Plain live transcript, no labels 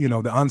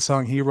the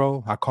unsung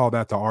hero. I call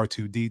that the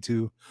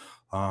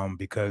R2D2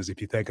 because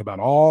if you think about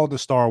all the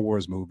Star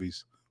Wars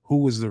movies, who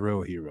was the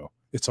real hero?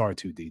 It's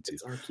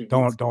R2D2.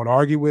 Don't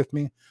argue with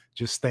me.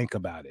 Just think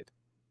about it.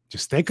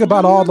 Just think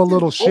about all the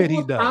little shit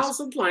he does.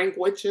 1,000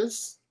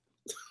 languages.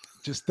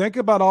 Just think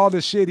about all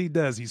the shit he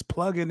does. He's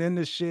plugging in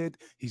the shit.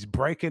 He's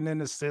breaking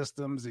into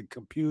systems and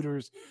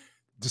computers.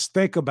 Just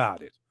think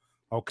about it.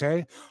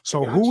 Okay.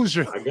 So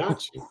I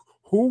got you.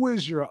 Who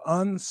is your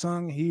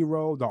unsung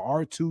hero, the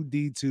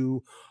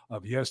R2D2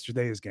 of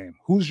yesterday's game?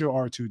 Who's your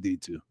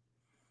R2D2?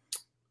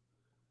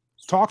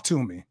 Talk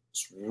to me.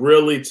 It's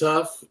really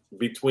tough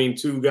between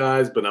two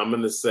guys, but I'm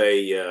going to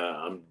say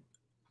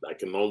I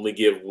can only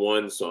give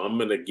one, so I'm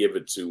going to give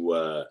it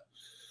to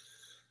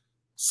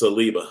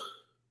Saliba.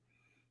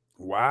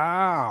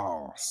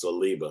 Wow.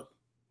 Saliba.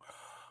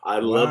 I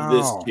love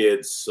this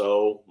kid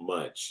so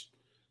much.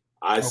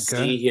 I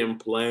see him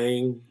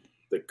playing,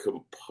 the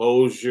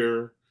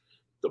composure,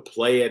 the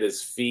play at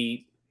his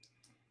feet,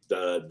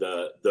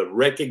 the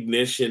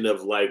recognition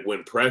of like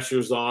when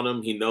pressure's on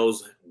him, he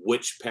knows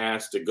which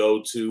pass to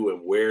go to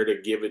and where to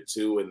give it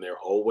to, and they're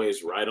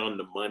always right on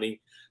the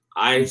money.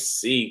 I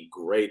see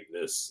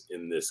greatness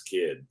in this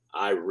kid.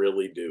 I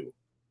really do.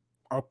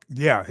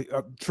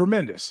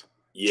 Tremendous.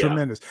 Yeah.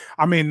 Tremendous.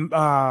 I mean,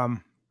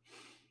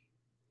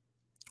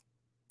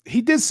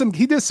 he did some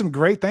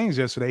great things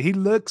yesterday. He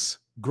looks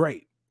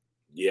great.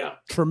 Yeah.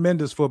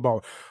 Tremendous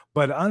football.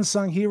 But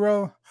unsung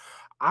hero,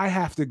 I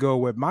have to go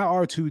with my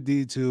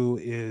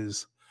R2D2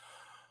 is,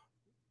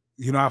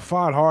 I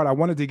fought hard. I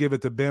wanted to give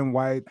it to Ben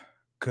White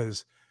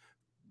because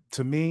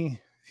to me,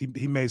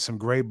 he made some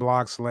great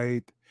blocks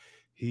late.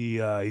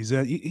 He's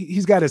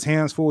got his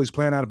hands full. He's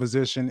playing out of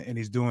position and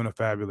he's doing a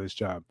fabulous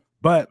job.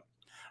 But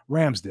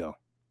Ramsdale,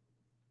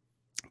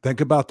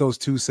 think about those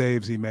 2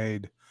 saves he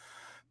made.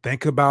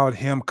 Think about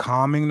him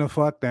calming the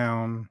fuck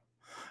down,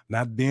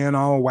 not being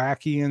all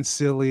wacky and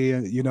silly.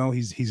 And,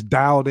 he's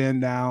dialed in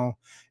now.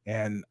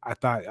 And I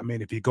thought,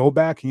 if you go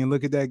back and you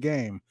look at that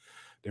game,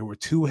 there were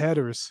 2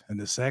 headers in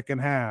the second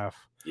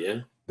half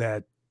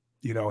that,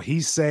 he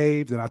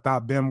saved. And I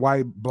thought Ben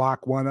White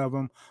blocked one of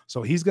them.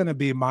 So he's going to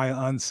be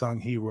my unsung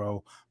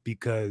hero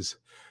because,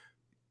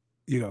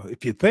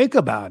 if you think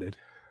about it,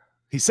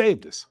 he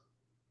saved us.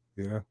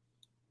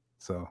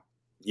 So.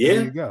 Yeah.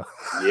 There you go.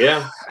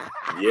 Yeah.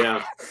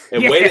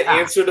 And way to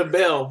answer the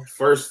bell.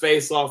 First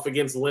face off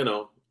against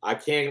Leno. I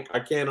can't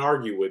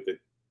argue with it.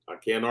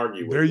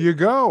 There you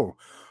go.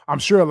 I'm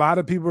sure a lot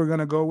of people are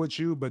gonna go with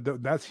you,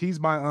 but he's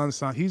my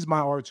unsung. He's my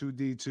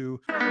R2D2.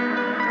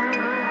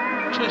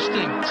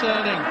 Twisting,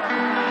 turning.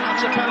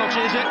 That's a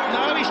penalty, is it?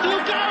 No, he's still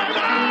going.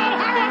 Oh,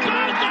 how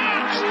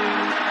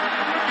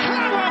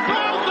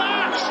about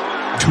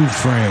that? 2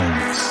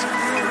 friends,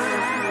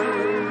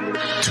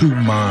 2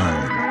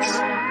 minds,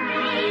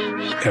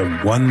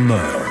 and 1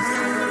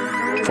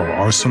 love for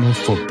Arsenal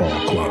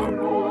Football Club.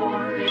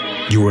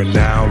 You are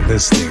now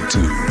listening to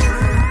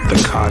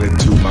the Caught in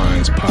 2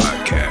 Minds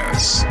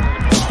podcast.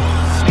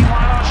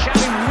 Meanwhile,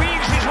 Shelly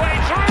weaves his way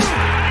through.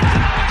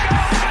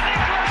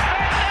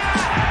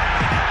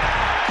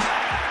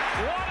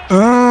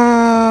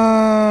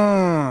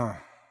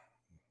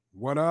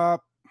 What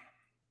up?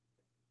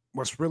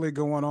 What's really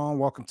going on?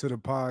 Welcome to the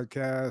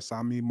podcast.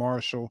 I'm E.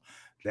 Marshall.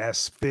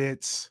 That's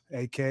Fitz,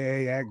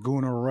 a.k.a. at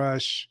Gooner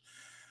Rush.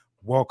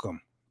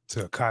 Welcome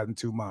to Caught in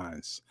 2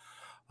 Minds.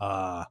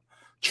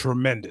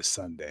 Tremendous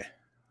Sunday.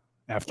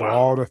 After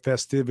all the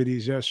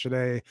festivities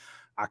yesterday,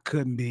 I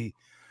couldn't be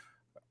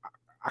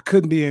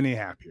any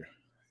happier.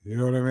 You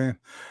know what I mean?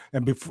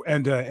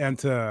 And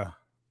to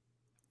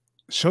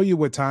show you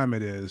what time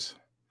it is,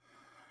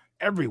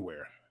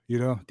 everywhere,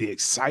 the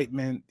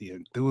excitement, the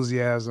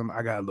enthusiasm.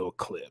 I got a little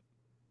clip.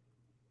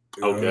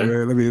 Okay.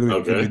 Let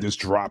me just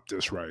drop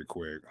this right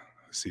quick.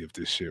 See if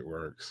this shit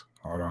works.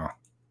 Hold on.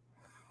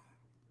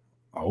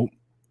 Oh,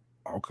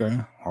 okay.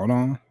 Hold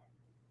on.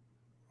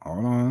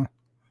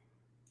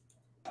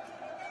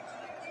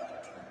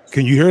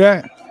 Can you hear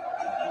that?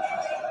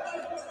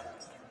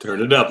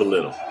 Turn it up a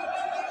little.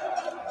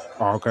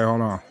 Oh, okay,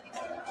 hold on.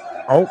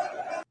 Oh.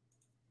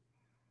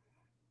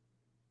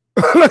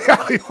 Look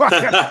how he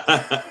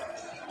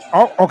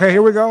Oh, okay,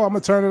 here we go. I'm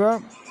going to turn it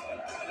up.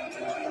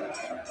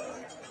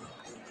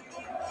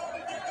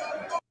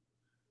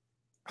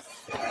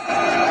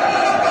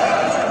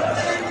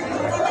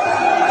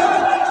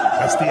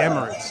 That's the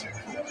Emirates.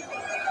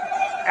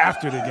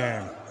 After the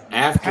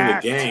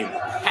game.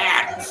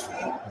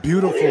 Packed.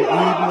 Beautiful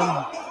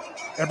evening.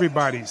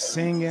 Everybody's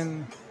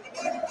singing.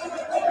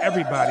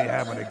 Everybody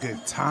having a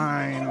good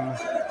time.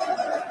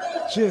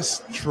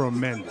 Just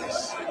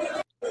tremendous.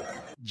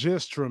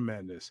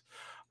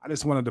 I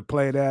just wanted to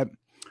play that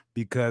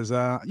because,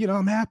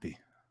 I'm happy.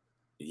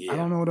 Yeah. I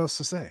don't know what else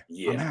to say.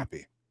 Yeah. I'm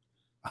happy.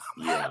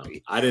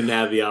 Happy. I didn't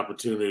have the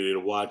opportunity to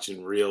watch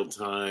in real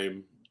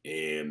time,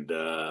 and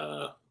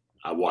I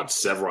watched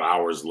several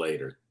hours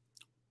later,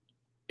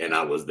 and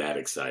I was that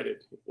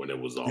excited when it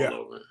was all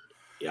over.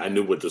 Yeah, I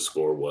knew what the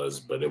score was,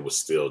 but it was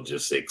still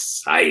just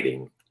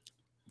exciting.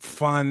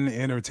 Fun,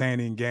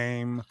 entertaining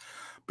game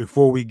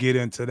before we get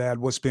into that,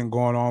 what's been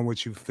going on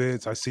with you,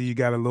 Fitz? I see you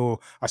got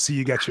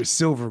your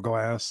silver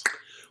glass.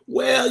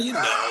 Well,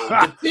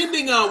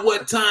 depending on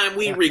what time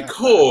we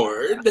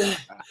record,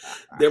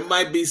 there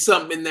might be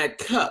something in that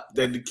cup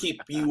that to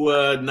keep you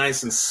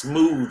nice and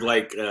smooth,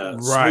 like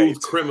smooth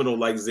criminal,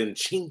 like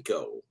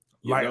Zinchenko.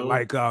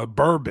 Like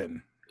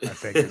bourbon, I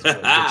think is what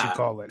you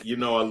call it. I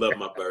love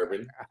my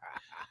bourbon.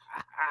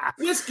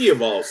 Whiskey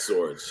of all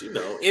sorts,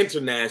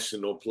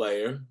 international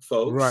player,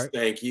 folks. Right.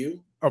 Thank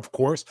you. Of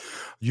course.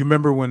 You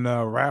remember when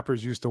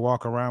rappers used to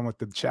walk around with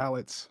the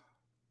chalices?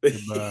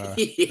 Is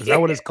that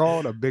what it's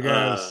called? A big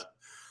ass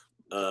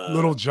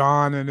Little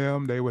John and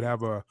them, they would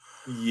have a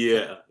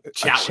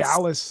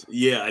chalice.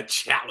 Yeah, a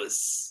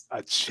chalice.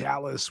 A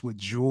chalice with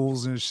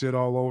jewels and shit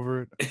all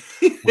over it.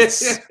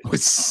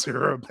 with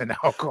syrup and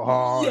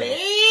alcohol.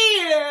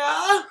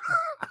 Yeah.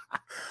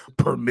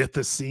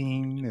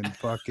 Permethazine and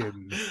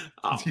fucking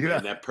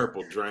man, that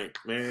purple drink,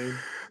 man.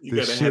 You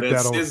gotta have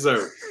that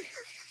scissor.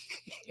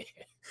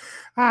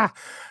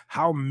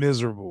 How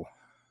miserable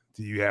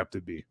do you have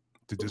to be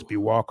to just be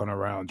walking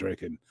around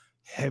drinking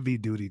heavy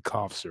duty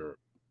cough syrup?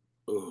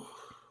 Ooh.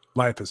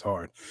 Life is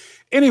hard.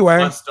 Anyway,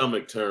 my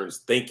stomach turns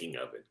thinking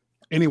of it.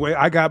 Anyway,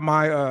 I got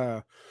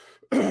my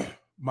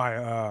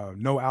my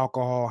no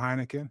alcohol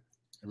Heineken.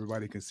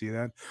 Everybody can see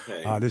that.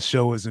 Hey. This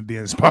show isn't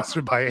being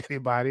sponsored by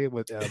anybody,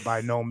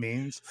 by no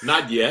means.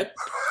 Not yet.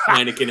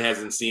 Heineken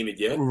hasn't seen it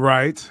yet.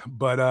 Right.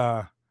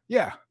 But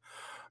yeah.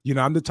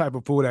 I'm the type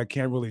of fool that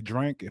can't really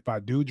drink. If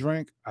I do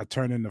drink, I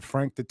turn into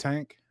Frank the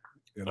Tank.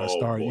 And I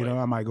start,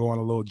 I might go on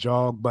a little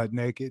jog butt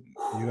naked,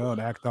 and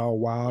act all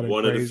wild and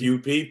One crazy. of the few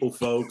people,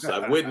 folks.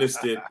 I've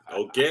witnessed it.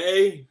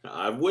 Okay.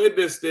 I've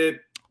witnessed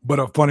it. But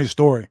a funny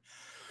story.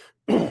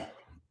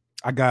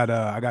 I got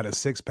a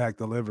 6-pack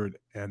delivered,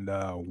 and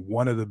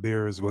one of the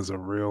beers was a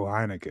real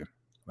Heineken.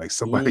 Like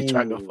somebody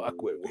tried to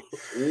fuck with me.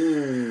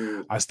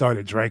 Ooh. I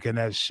started drinking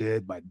that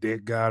shit. My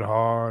dick got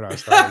hard. I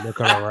started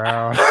looking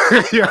around.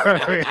 You know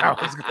what I mean? I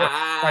was going,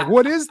 like,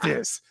 what is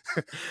this?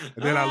 And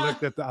then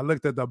I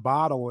looked at the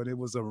bottle, and it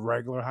was a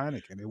regular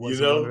Heineken. It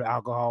wasn't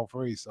alcohol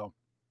free. So,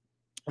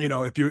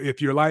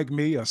 if you're like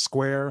me, a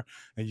square,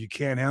 and you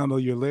can't handle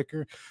your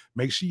liquor,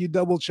 make sure you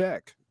double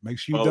check. Make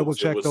sure you double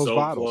check those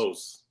bottles.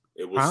 Close.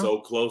 It was so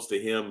close to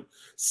him.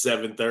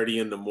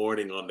 7:30 in the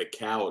morning on the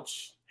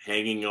couch,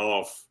 hanging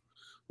off,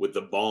 with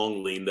the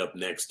bong leaned up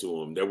next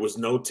to him. There was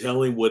no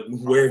telling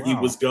where he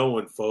was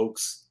going,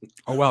 folks.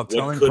 Oh, well,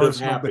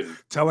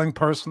 telling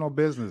personal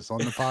business on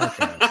the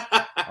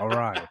podcast. All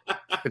right.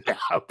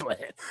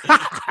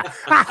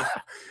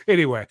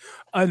 Anyway,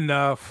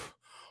 enough.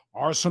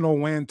 Arsenal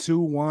win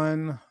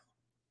 2-1.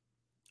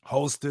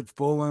 Hosted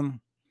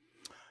Fulham.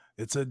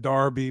 It's a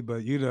derby,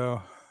 but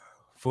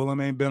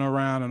Fulham ain't been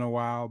around in a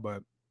while.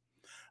 But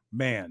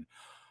man,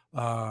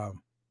 all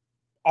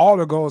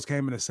the goals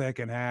came in the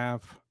second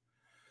half.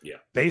 Yeah,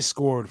 they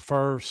scored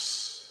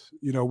first.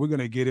 We're going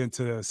to get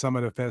into some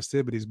of the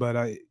festivities, but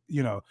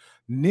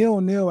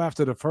 0-0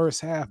 after the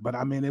first half. But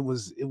I mean, it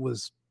was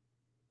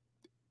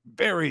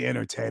very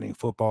entertaining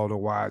football to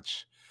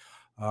watch.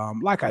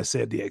 Like I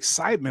said, the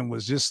excitement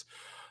was just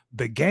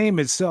the game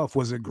itself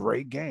was a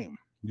great game.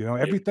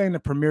 Everything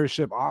the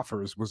Premiership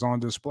offers was on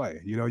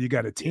display. You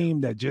got a team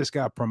that just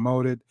got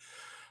promoted,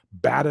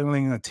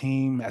 battling a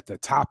team at the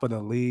top of the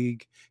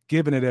league,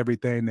 giving it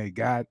everything they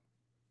got.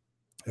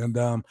 And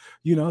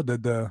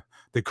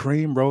the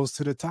cream rose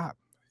to the top.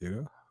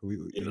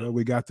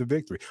 We got the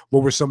victory.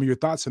 What were some of your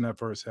thoughts in that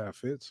first half,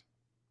 Fitz?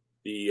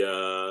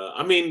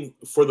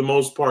 For the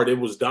most part, it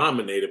was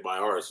dominated by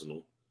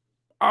Arsenal.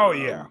 Oh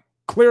yeah,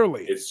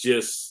 clearly. It's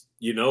just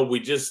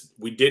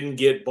we didn't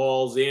get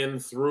balls in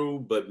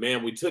through, but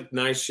man, we took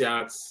nice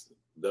shots.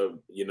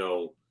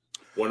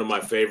 One of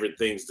my favorite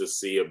things to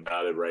see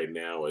about it right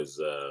now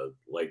is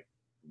like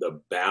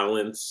the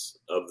balance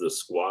of the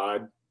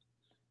squad.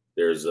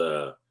 There's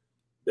a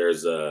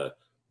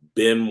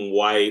Ben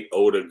White,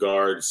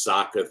 Odegaard,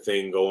 Saka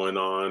thing going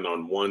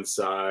on one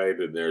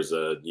side, and there's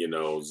a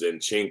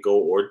Zinchenko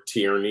or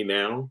Tierney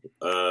now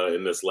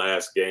in this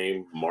last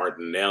game,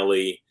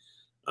 Martinelli,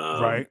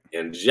 right,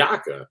 and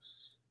Xhaka.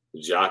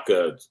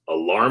 Xhaka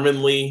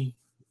alarmingly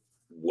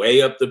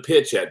way up the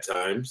pitch at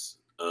times,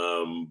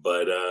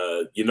 but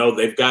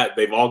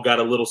they've all got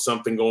a little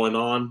something going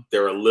on.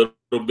 They're a little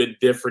bit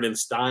different in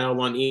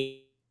style on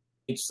each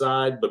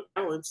side, but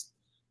balanced.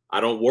 I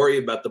don't worry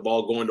about the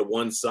ball going to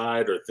one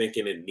side or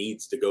thinking it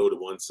needs to go to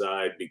one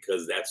side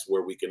because that's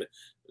where we can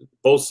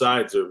 – both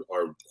sides are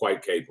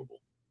quite capable.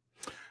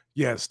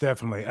 Yes,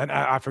 definitely. And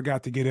I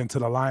forgot to get into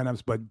the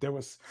lineups, but there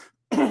was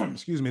 –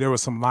 there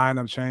was some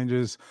lineup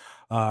changes.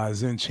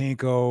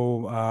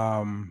 Zinchenko,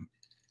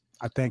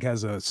 I think,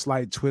 has a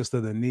slight twist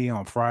of the knee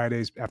on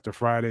Fridays after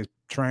Friday's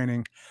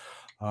training.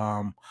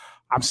 I'm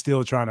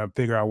still trying to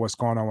figure out what's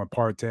going on with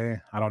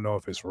Partey. I don't know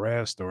if it's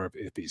rest or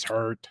if he's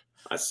hurt.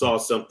 I saw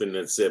something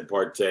that said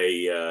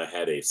Partey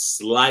had a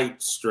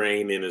slight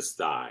strain in his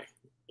thigh,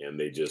 and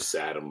they just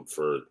sat him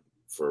for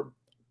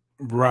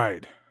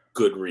right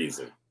good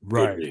reason.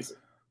 Right. Good reason.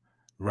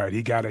 Right.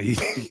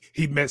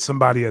 He met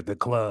somebody at the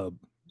club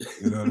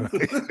You know what I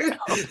mean?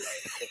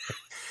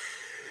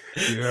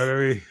 You know what I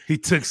mean? He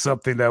took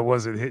something that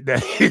wasn't hit.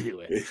 That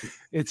anyway,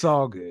 it's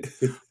all good.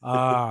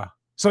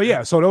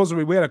 So those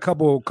we had a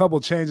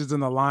couple changes in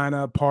the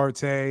lineup.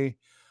 Partey,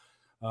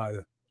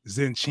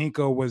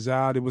 Zinchenko was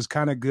out. It was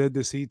kind of good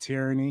to see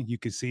Tierney. You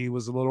could see he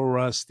was a little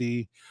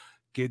rusty,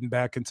 getting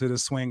back into the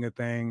swing of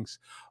things.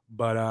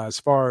 But as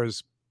far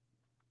as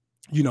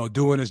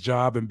doing his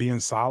job and being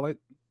solid,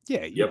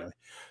 yeah,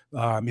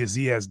 is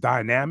he as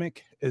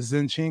dynamic as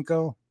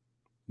Zinchenko?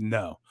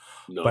 No.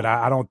 But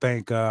I don't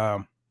think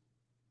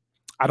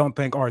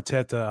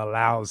Arteta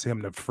allows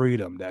him the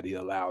freedom that he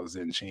allows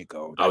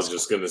Zinchenko. I was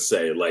just gonna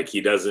say, like,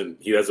 he doesn't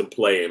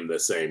play him the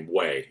same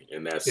way,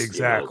 and that's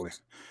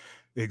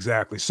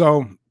exactly.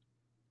 So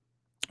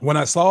when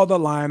I saw the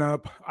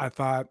lineup, I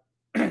thought,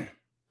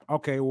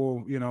 okay,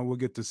 well, we'll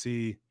get to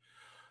see,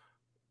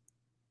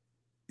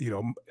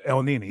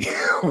 El Nini.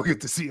 We'll get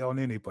to see El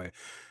Nini play,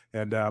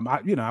 and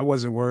I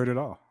wasn't worried at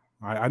all.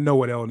 I know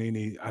what El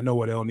Nini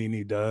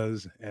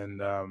does,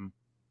 and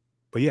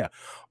but yeah.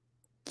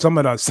 Some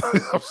of the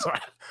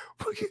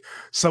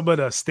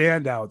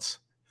standouts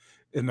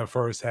in the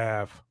first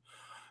half,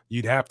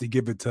 you'd have to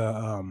give it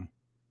to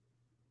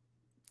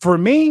for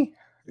me.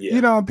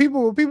 Yeah.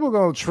 People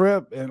go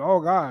trip and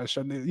oh gosh,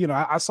 and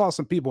I saw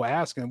some people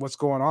asking what's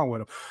going on with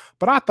him,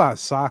 but I thought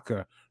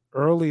Saka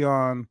early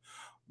on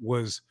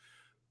was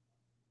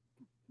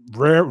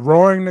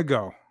roaring to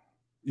go,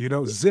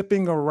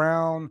 zipping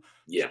around,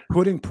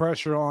 putting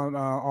pressure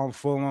on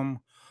Fulham.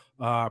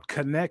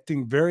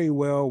 Connecting very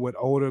well with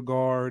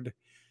Odegaard,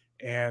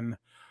 and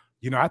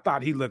I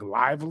thought he looked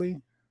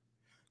lively,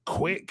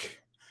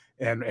 quick,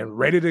 and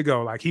ready to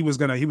go. Like he was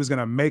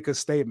gonna make a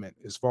statement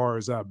as far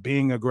as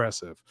being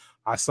aggressive.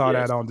 I saw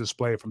that on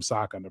display from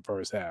Saka in the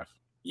first half.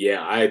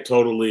 Yeah, I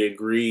totally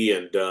agree,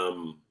 and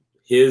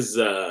his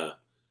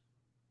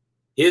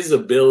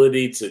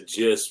ability to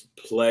just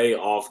play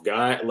off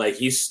guy, like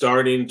he's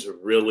starting to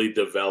really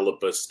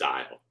develop a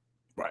style.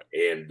 Right.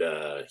 And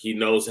he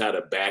knows how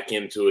to back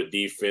into a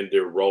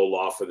defender, roll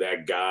off of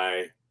that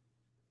guy,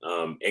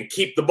 and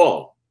keep the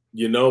ball.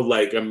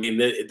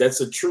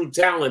 That's a true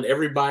talent.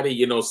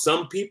 Everybody,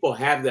 some people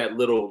have that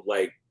little,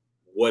 like,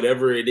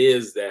 whatever it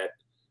is that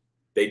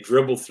they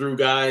dribble through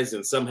guys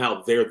and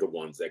somehow they're the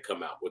ones that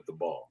come out with the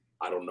ball.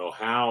 I don't know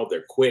how.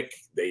 They're quick.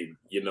 They're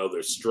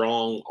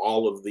strong.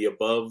 All of the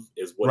above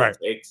is what it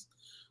takes.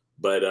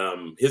 But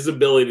his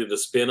ability to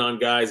spin on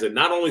guys, and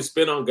not only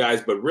spin on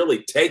guys, but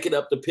really take it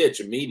up the pitch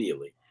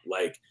immediately.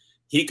 Like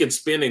he could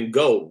spin and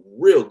go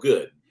real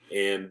good.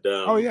 And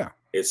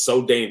it's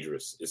so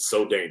dangerous. It's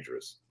so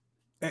dangerous.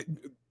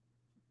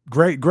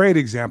 Great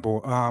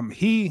example.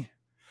 He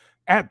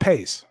at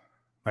pace,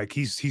 like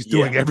he's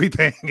doing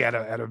everything at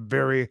a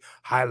very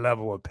high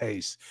level of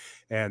pace,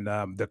 and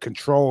the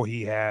control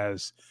he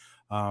has.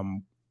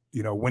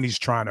 When he's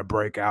trying to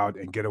break out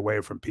and get away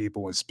from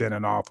people and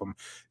spinning off them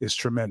is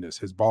tremendous.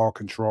 His ball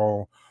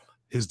control,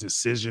 his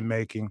decision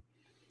making.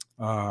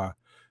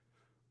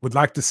 Would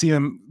like to see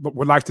him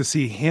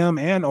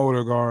and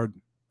Odegaard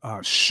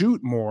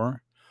shoot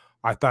more.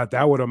 I thought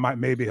that would have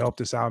maybe helped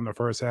us out in the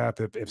first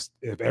half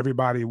if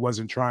everybody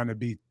wasn't trying to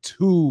be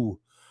too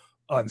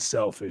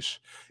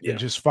unselfish and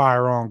just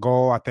fire on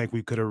goal. I think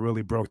we could have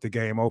really broke the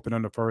game open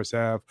in the first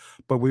half,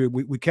 but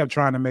we kept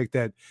trying to make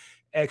that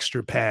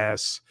extra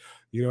pass.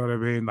 You know what I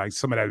mean? Like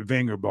some of that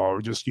Wenger ball,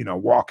 or just,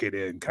 walk it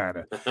in kind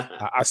of.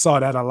 I saw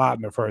that a lot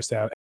in the first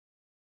half.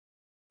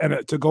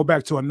 And to go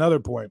back to another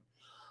point,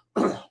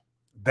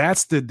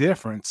 that's the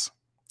difference.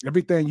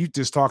 Everything you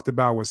just talked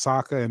about with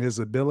Saka and his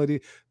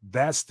ability,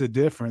 that's the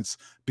difference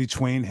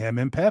between him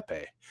and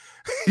Pepe.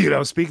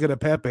 Speaking of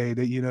Pepe,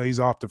 that he's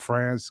off to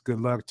France.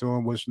 Good luck to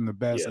him. Wish him the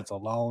best. It's a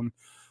loan.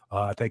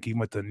 I think he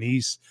went to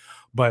Nice.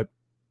 But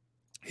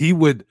he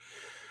would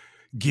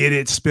get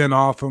it, spin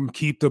off him,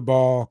 keep the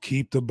ball,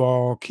 and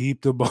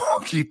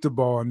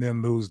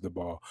then lose the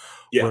ball.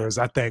 Yeah. Whereas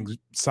I think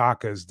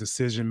Saka's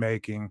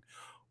decision-making,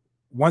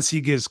 once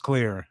he gets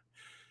clear,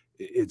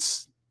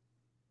 it's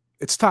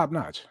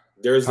top-notch.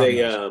 There's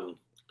an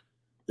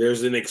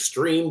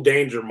extreme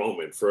danger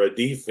moment for a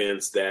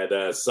defense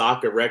that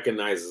Saka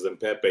recognizes and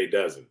Pepe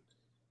doesn't.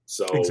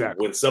 So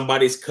when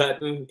somebody's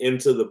cutting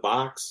into the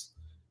box,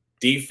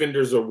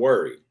 defenders are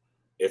worried.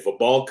 If a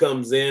ball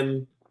comes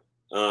in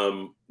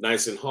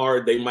nice and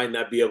hard, they might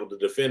not be able to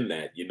defend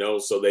that,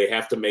 so they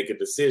have to make a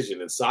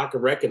decision. And Saka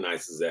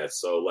recognizes that.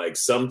 So, like,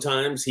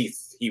 sometimes he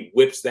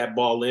whips that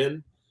ball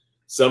in.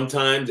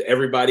 Sometimes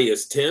everybody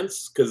is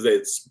tense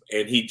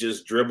and he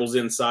just dribbles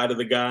inside of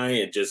the guy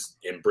and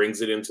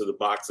brings it into the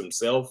box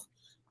himself.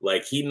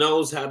 Like, he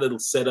knows how to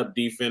set up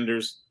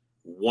defenders.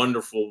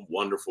 Wonderful,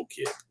 wonderful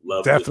kid.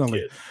 Love definitely.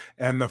 This kid.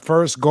 And the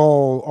first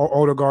goal,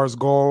 Odegaard's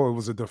goal, it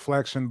was a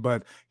deflection,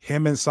 but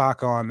him and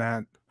Saka on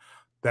that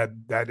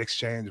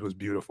exchange was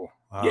beautiful.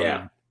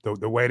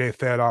 The way they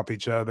fed off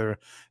each other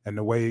and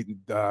the way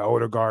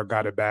Odegaard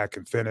got it back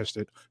and finished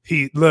it.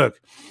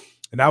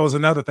 And that was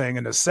another thing.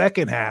 In the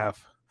second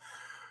half,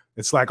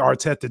 it's like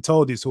Arteta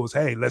told these tools,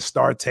 hey, let's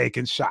start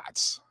taking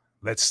shots.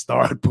 Let's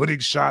start putting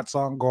shots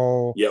on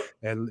goal. Yep.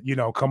 And,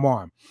 come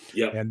on.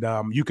 Yep.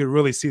 And you could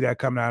really see that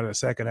coming out of the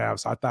second half.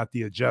 So I thought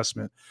the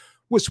adjustment,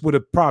 which would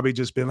have probably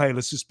just been, hey,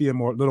 let's just be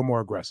little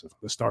more aggressive.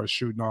 Let's start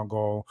shooting on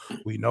goal.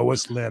 We know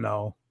it's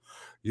Leno.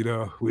 We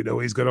know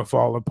he's going to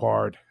fall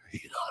apart.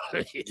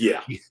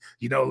 Yeah.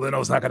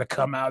 Leno's not going to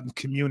come out and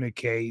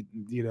communicate,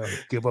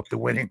 give up the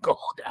winning goal.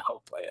 Now,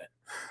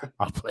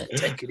 I'll play it.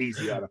 Take it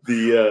easy on him.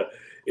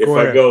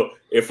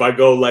 If I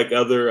go like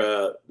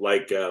other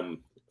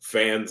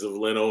fans of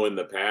Leno in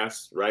the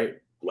past, right?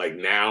 Like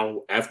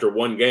now, after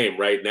one game,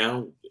 right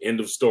now, end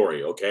of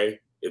story. Okay,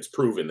 it's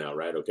proven now,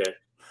 right? Okay.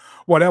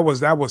 Well, that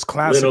was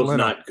classic. Leno's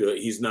not good.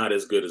 He's not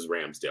as good as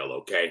Ramsdale.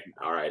 Okay.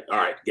 All right.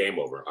 Game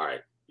over. All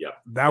right. Yep.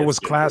 That was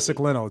classic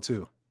Leno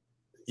too.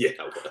 Yeah,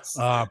 it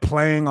was.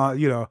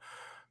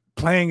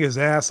 Playing his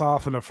ass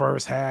off in the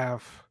first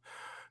half.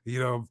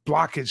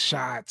 Blocking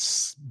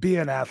shots,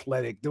 being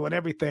athletic, doing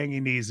everything he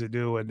needs to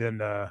do, and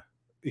then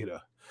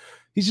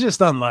he's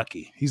just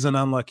unlucky. He's an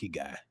unlucky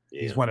guy.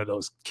 Yeah. He's one of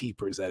those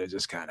keepers that are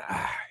just kind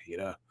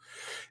of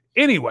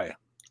Anyway,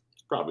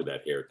 probably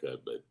that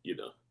haircut, but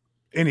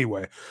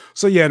Anyway,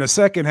 so yeah, in the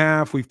second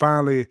half, we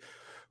finally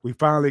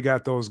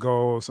got those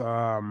goals.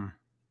 And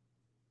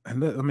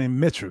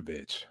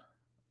Mitrovic.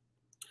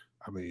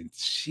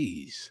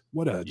 Jeez,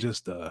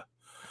 just a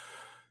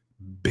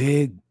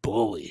big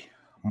bully,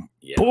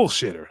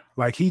 bullshitter.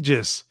 Like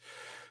he's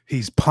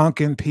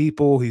punking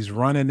people, he's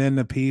running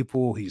into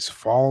people, he's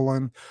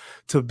falling.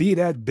 To be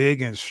that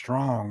big and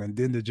strong, and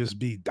then to just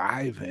be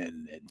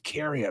diving and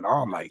carrying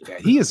on like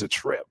that, he is a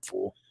trip,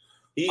 fool.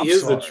 He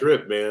is a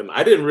trip, man.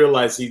 I didn't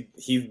realize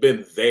he's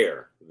been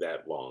there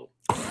that long.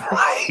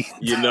 Right.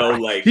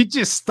 Like he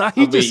just said,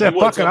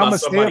 "Fuck it, I'm gonna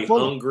stay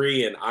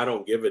hungry and I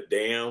don't give a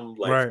damn."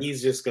 Like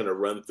he's just gonna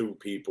run through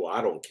people.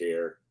 I don't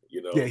care.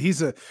 Yeah,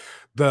 he's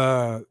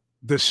the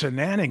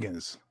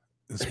shenanigans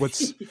is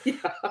what's you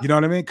know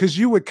what I mean? Because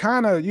you would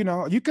kind of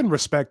you can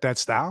respect that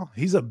style.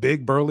 He's a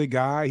big burly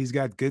guy. He's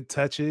got good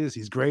touches.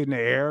 He's great in the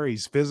air.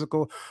 He's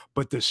physical,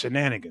 but the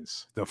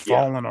shenanigans, the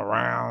falling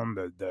around,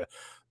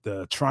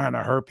 the trying to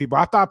hurt people.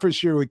 I thought for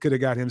sure we could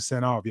have got him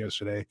sent off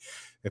yesterday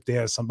if they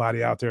had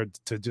somebody out there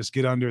to just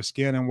get under his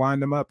skin and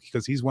wind him up,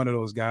 because he's one of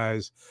those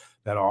guys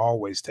that'll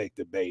always take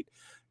the bait.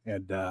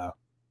 And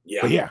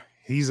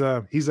he's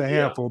a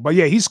handful. But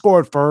yeah, he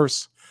scored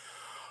first.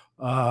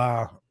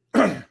 On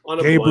a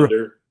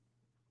blunder.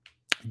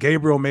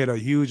 Gabriel made a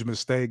huge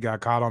mistake,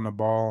 got caught on the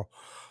ball.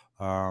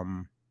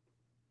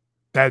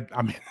 That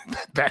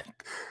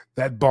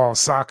ball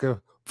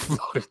Saka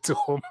floated to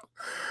him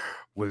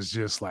was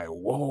just like,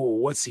 whoa,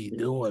 what's he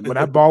doing? When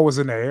that ball was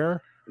in the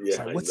air,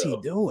 what's he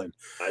doing?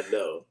 I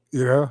know.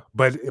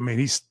 But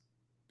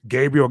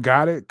Gabriel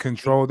got it,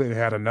 controlled it, and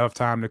had enough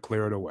time to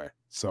clear it away.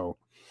 So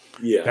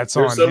that's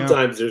on him.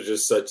 Sometimes there's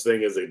just such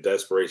thing as a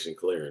desperation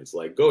clearance.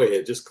 Like, go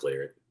ahead, just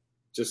clear it.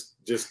 Just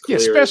clear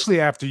especially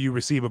after you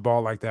receive a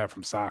ball like that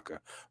from Saka.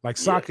 Like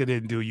Saka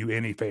didn't do you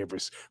any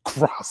favors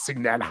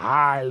crossing that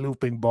high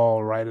looping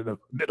ball right in the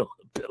middle of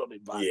the penalty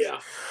box. Yeah.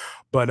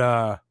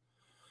 But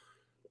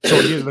so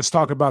let's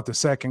talk about the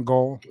second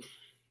goal.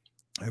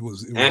 It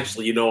was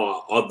actually,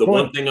 the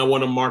one thing I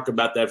want to mark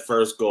about that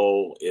first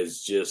goal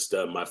is just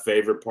my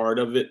favorite part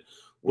of it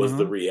was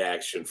the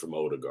reaction from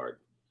Odegaard.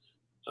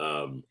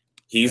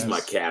 He's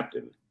my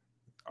captain.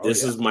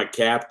 This is my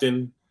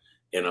captain,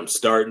 and I'm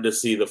starting to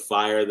see the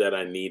fire that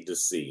I need to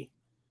see.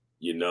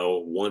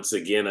 Once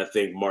again, I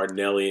think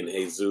Martinelli and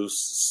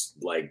Jesus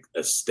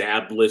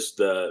established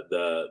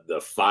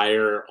the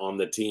fire on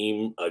the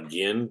team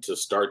again to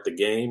start the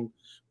game.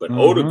 But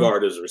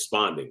Odegaard is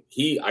responding.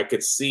 I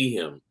could see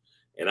him.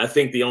 And I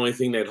think the only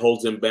thing that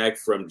holds him back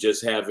from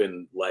just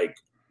having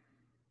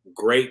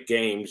great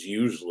games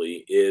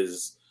usually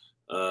is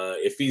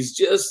if he's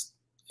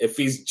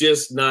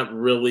just not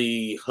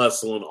really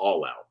hustling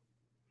all out.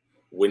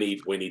 When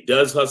he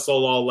does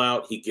hustle all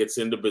out, he gets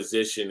into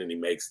position and he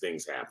makes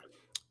things happen.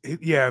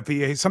 Yeah,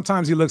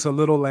 sometimes he looks a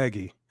little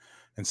leggy,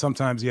 and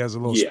sometimes he has a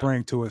little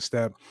spring to his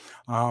step.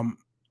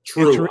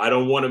 True. I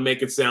don't want to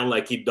make it sound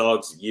like he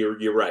dogs.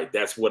 You're right.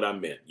 That's what I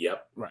meant.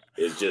 Yep. Right.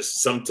 It's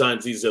just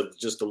sometimes he's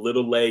just a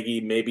little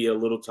leggy, maybe a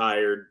little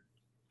tired.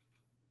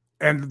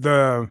 And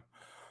the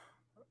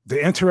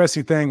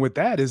interesting thing with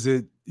that is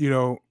that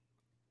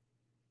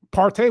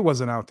Partey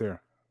wasn't out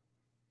there,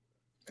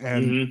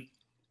 and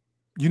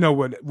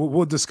what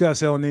we'll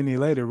discuss El Nini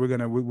later. We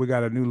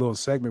got a new little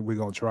segment we're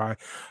gonna try,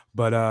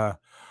 but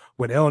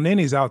when El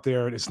Nini's out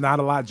there, it's not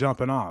a lot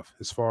jumping off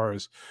as far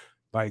as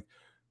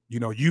you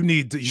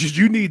need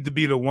to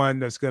be the one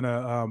that's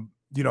gonna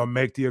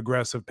make the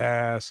aggressive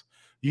pass.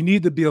 You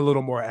need to be a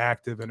little more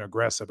active and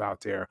aggressive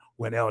out there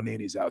when El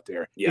Nini's out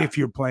there if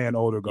you're playing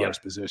Odegaard's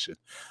position,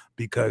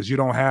 because you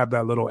don't have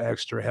that little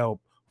extra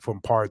help from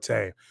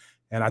Partey.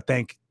 And I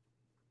think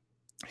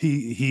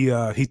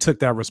he took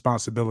that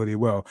responsibility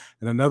well.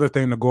 And another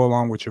thing to go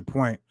along with your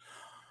point,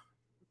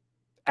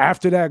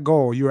 after that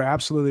goal, you were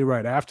absolutely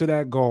right. After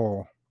that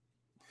goal,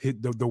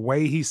 the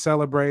way he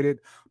celebrated,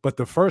 but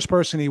the first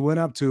person he went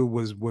up to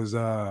was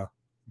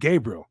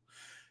Gabriel.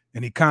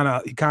 and he kind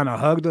of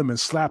hugged him and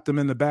slapped him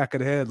in the back of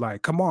the head,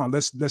 like, "Come on,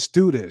 let's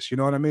do this." You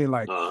know what I mean?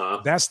 Like,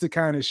 that's the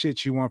kind of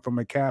shit you want from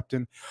a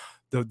captain.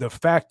 The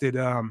fact that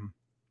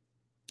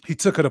he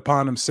took it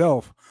upon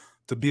himself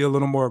to be a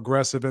little more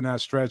aggressive in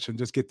that stretch and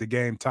just get the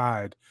game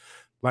tied,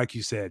 like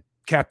you said,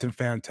 Captain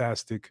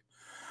Fantastic.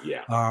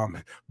 Yeah.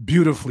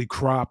 Beautifully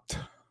cropped,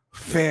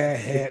 fair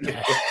head,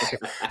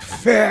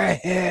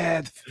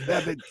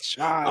 feathered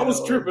child. I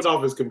was tripping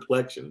off his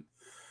complexion.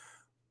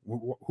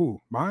 Who?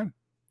 Mine?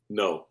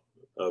 No,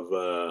 of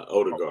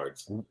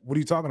Odegaard's. What are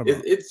you talking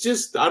about? It's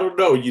just, I don't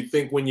know. You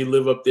think when you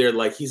live up there,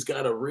 like he's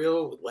got a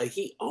real, like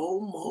he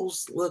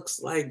almost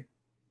looks like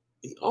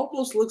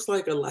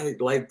a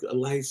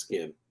light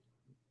skin.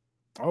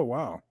 Oh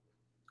wow.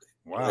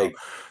 Like,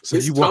 so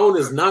his tone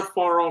is not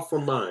far off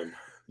from mine.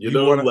 You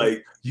know,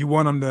 like you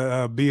want him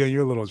to be in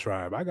your little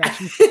tribe. I got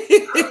you.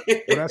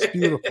 Well, that's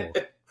beautiful.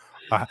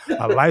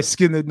 A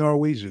light-skinned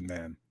Norwegian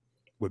man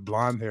with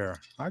blonde hair.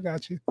 I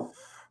got you. Take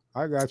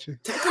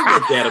a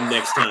look at him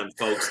next time,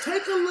 folks.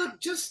 Take a look.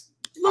 Just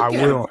look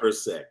at him for a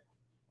sec.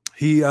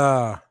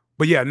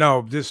 But yeah,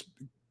 no, just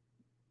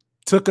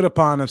took it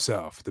upon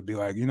himself to be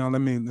like,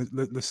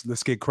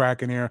 let's get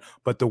cracking here.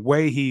 But the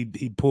way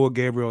he pulled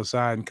Gabriel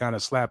aside and kind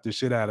of slapped the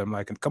shit out of him,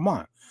 like, come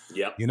on.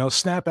 Yep.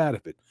 Snap out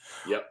of it.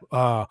 Yep.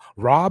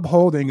 Rob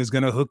Holding is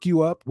gonna hook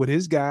you up with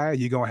his guy.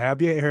 You're gonna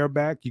have your hair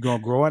back. You're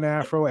gonna grow an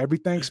afro.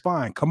 Everything's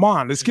fine. Come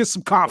on, let's get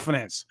some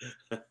confidence.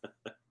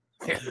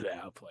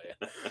 I'll play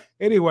it.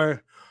 Anyway,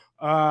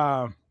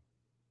 so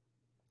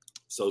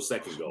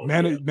second goal.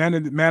 Man of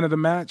the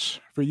match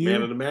for you.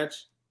 Man of the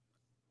match.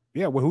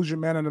 Yeah. Well, who's your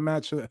man of the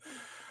match?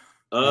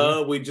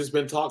 We just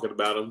been talking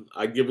about him.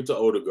 I'd give it to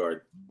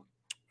Odegaard.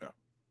 Yeah.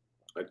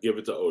 I'd give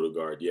it to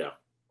Odegaard. Yeah.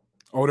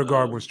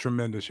 Odegaard was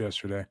tremendous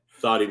yesterday.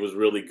 Thought he was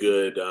really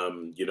good.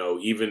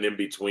 Even in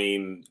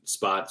between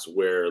spots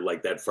where,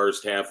 like that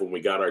first half when we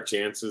got our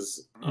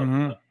chances,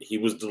 he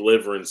was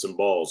delivering some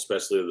balls,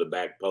 especially to the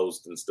back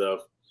post and stuff.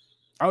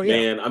 Oh yeah,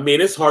 man. I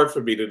mean, it's hard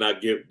for me to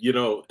not give.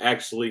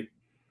 Actually,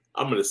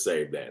 I'm going to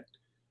save that.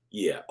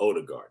 Yeah,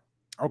 Odegaard.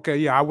 Okay,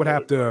 yeah, I would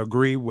have to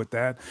agree with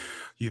that.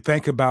 You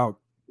think about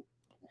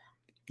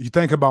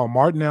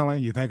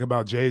Martinelli, you think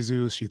about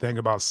Jesus, you think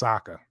about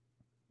Saka,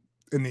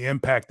 and the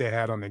impact they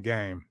had on the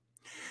game.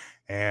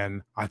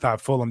 And I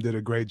thought Fulham did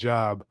a great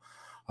job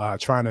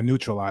trying to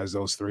neutralize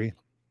those three.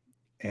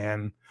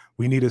 And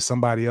we needed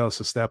somebody else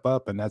to step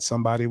up, and that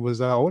somebody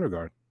was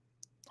Odegaard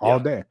all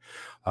day.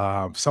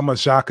 Some of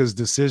Xhaka's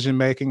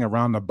decision-making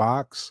around the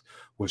box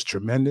was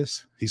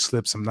tremendous. He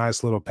slipped some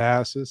nice little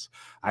passes.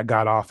 I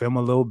got off him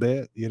a little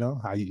bit,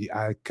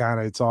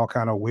 it's all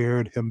kind of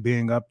weird, him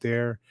being up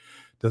there.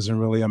 Doesn't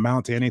really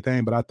amount to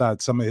anything, but I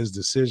thought some of his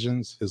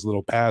decisions, his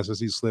little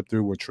passes he slipped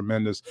through were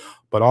tremendous.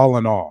 But all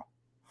in all,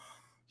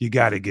 you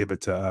got to give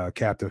it to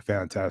Captain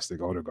Fantastic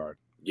Odegaard,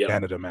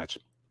 man of the match.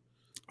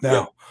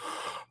 Now,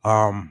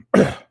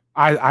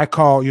 I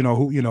call,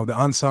 the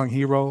unsung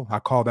hero, I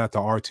call that the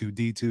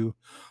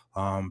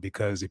R2-D2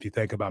 because if you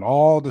think about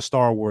all the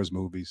Star Wars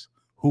movies,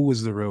 who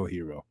was the real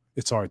hero?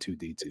 It's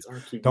R2-D2. It's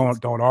R2-D2.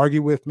 Don't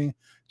argue with me.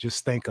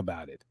 Just think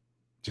about it.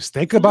 Just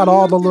think about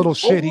all the little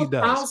shit he does.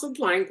 1,000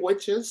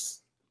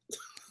 languages.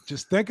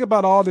 Just think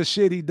about all the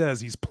shit he does.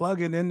 He's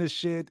plugging in the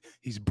shit.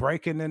 He's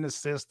breaking into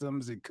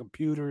systems and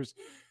computers.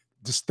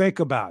 Just think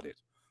about it.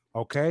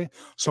 Okay?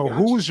 So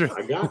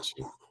I got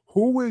you.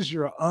 Who is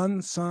your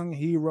unsung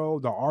hero,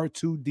 the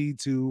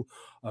R2-D2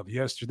 of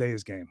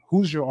yesterday's game?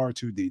 Who's your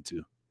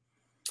R2-D2?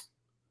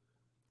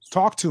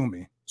 Talk to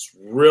me. It's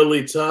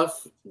really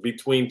tough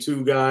between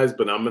two guys,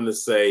 but I'm going to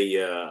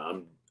say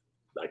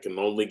I can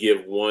only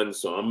give one,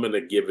 so I'm going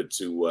to give it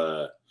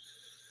to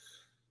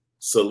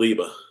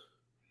Saliba.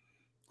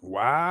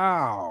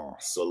 Wow.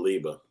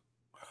 Saliba.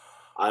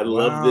 I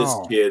love this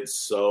kid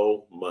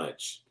so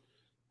much.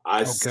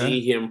 I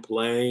see him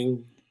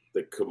playing,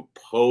 the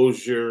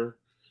composure,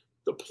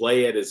 the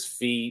play at his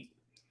feet,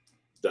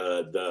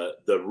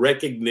 the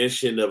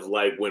recognition of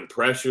like when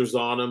pressure's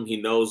on him,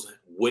 he knows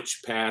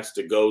which pass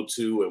to go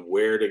to and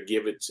where to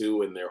give it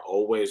to, and they're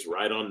always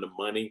right on the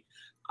money.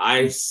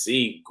 I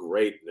see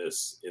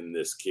greatness in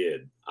this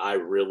kid. I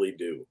really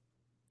do.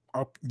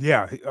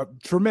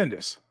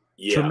 Tremendous.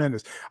 Yeah.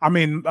 Tremendous. I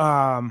mean,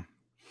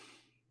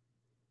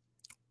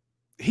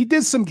 he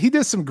did some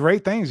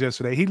great things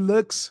yesterday. He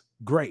looks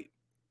great.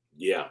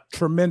 Yeah.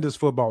 Tremendous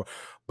football.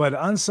 But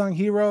unsung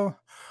hero,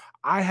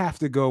 I have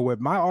to go with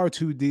my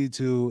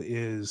R2-D2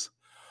 is,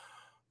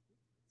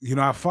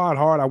 I fought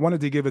hard. I wanted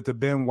to give it to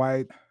Ben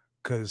White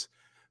because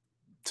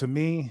to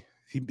me,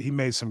 he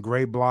made some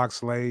great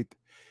blocks late.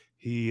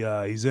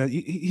 He's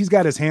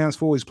got his hands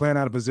full. He's playing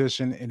out of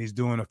position, and he's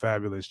doing a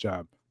fabulous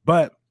job.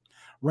 But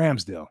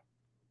Ramsdale,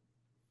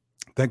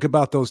 think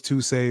about those 2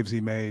 saves he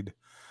made.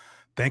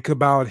 Think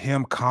about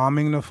him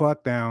calming the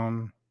fuck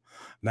down,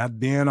 not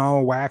being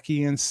all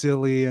wacky and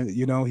silly. And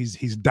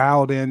he's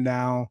dialed in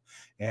now.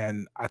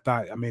 And I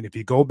thought, if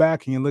you go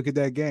back and you look at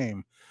that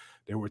game,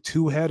 there were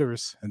 2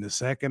 headers in the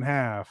second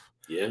half.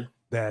 Yeah.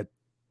 That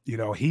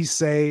He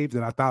saved,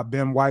 and I thought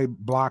Ben White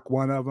blocked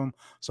one of them.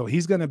 So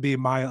he's going to be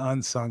my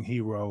unsung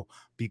hero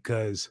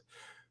because,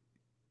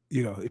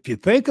 if you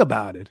think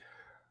about it,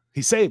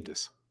 he saved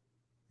us.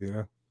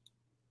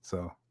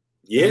 So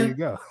there you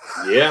go.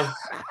 Yeah.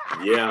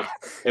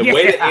 And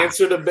way to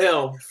answer the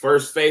bell.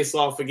 First face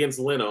off against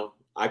Leno.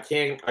 I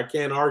can't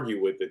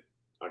argue with it.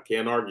 I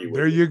can't argue with it.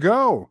 There you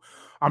go.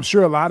 I'm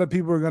sure a lot of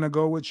people are going to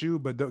go with you,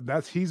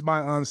 but he's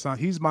my unsung.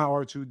 He's my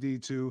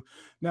R2D2.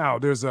 Now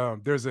there's a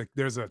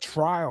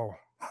trial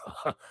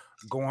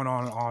going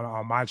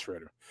on my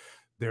Twitter.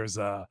 There's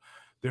a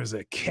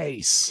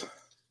case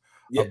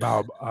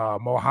about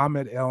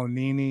Mohamed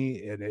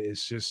El-Nini, and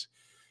it's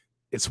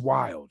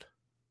wild.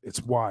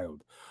 It's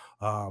wild.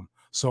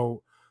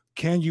 So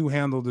can you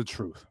handle the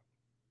truth?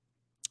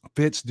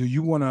 Fitz, do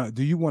you want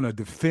to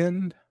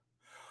defend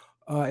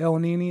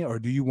El-Nini, or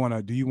do you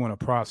want to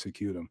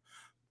prosecute him?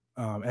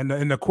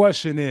 And the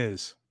question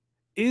is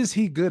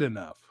he good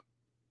enough?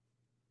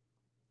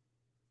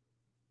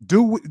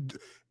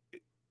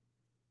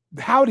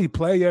 How did he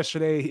play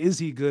yesterday? Is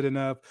he good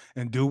enough?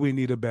 And do we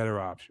need a better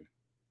option?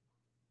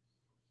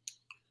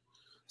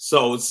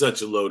 So it's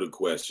such a loaded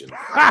question.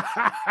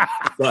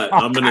 But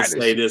I'm going to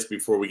say this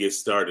before we get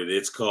started.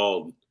 It's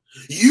called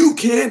You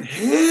Can't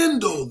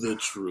Handle the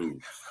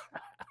Truth.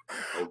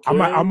 Okay?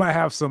 I might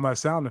have some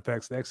sound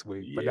effects next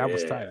week, but that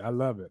was tight. I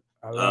love it.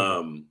 But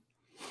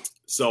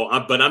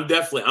I'm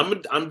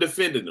definitely I'm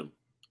defending him.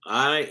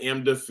 I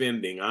am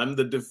defending. I'm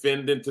the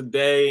defendant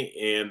today,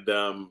 and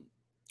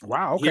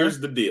wow. Okay. Here's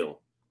the deal.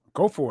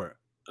 Go for it.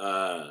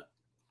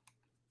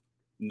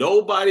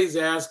 Nobody's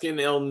asking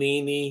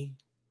El-Nini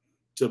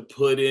to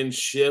put in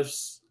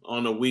shifts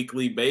on a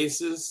weekly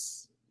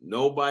basis.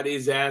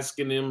 Nobody's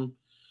asking him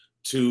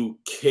to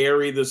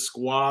carry the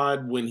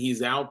squad when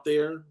he's out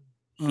there.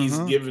 He's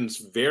given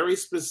very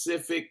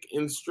specific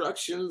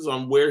instructions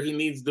on where he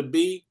needs to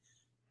be,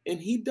 and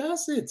he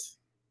does it.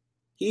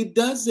 He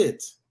does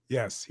it.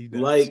 Yes, he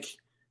does. Like,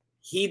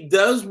 he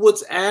does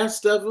what's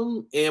asked of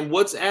him, and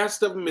what's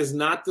asked of him is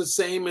not the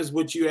same as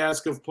what you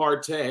ask of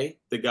Partey,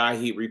 the guy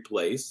he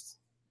replaced.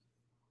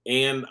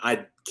 And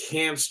I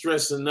can't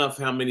stress enough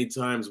how many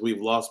times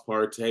we've lost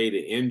Partey to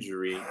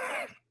injury.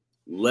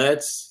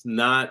 Let's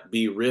not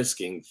be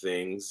risking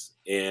things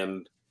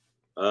and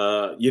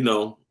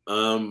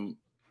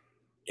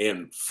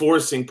and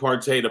forcing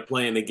Partey to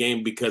play in the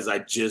game because I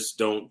just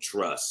don't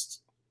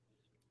trust.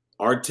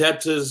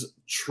 Arteta's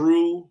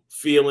true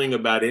feeling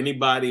about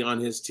anybody on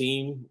his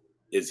team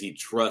is he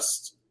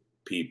trusts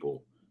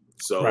people.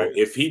 So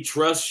if he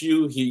trusts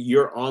you,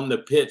 you're on the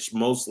pitch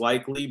most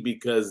likely,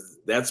 because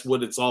that's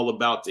what it's all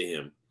about to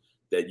him,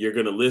 that you're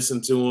going to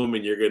listen to him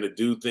and you're going to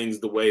do things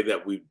the way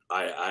that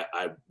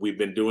we've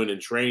been doing in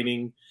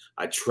training.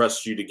 I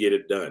trust you to get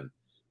it done,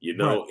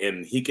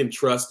 and he can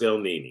trust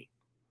El-Nini.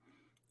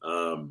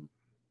 I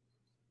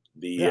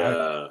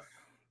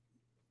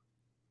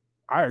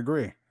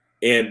agree.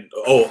 And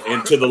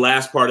to the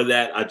last part of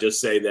that, I just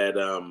say that,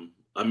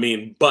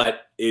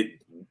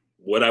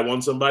 would I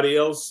want somebody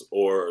else,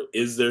 or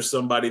is there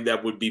somebody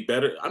that would be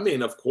better? I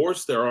mean, of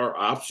course there are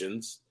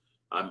options.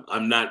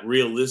 I'm not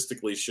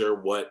realistically sure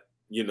what,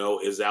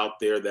 is out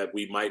there that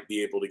we might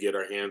be able to get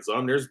our hands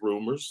on. There's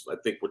rumors. I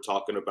think we're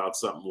talking about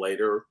something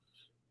later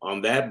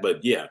on that,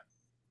 but yeah.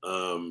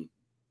 That's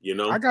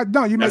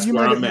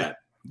where I'm at.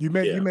 You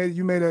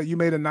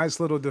made a nice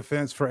little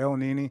defense for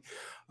El-Nini.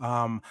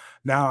 Now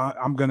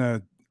I'm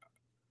gonna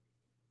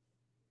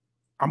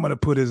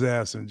put his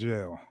ass in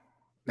jail.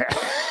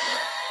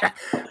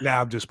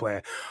 Now I'm just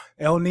playing.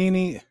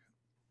 El-Nini,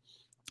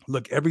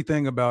 look,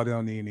 everything about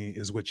El-Nini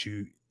is what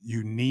you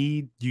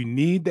need. You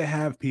need to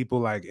have people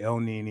like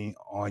El-Nini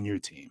on your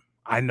team.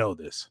 I know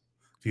this.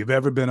 If you've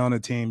ever been on a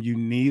team, you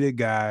need a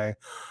guy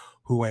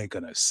who ain't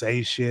gonna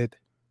say shit,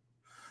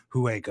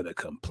 who ain't gonna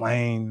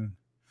complain.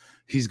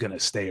 He's gonna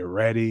stay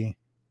ready.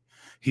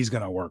 He's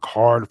going to work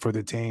hard for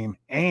the team.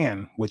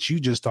 And what you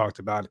just talked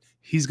about,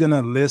 he's going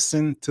to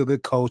listen to the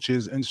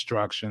coach's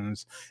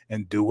instructions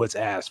and do what's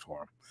asked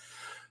for him.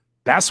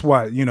 That's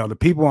what, the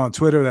people on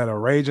Twitter that are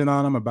raging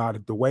on him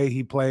about the way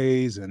he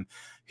plays and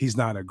he's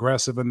not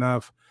aggressive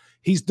enough.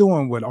 He's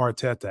doing what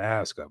Arteta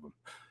asked of him.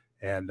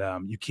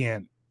 And you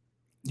can't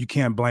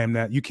blame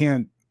that. You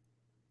can't,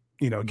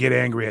 get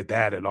angry at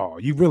that at all.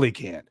 You really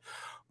can't.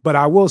 But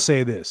I will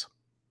say this.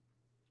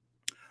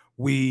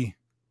 The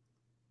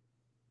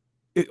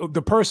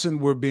person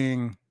we're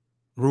being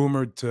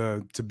rumored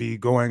to be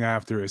going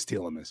after is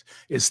Tielemans.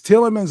 Is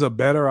Tielemans a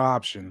better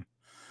option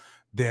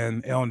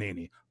than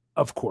El-Nini?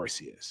 Of course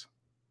he is.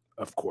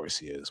 Of course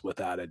he is,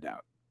 without a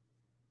doubt.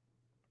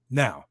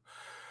 Now,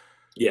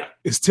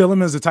 is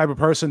Tielemans the type of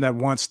person that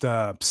wants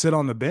to sit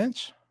on the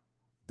bench?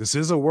 This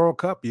is a World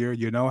Cup year.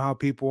 You know how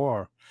people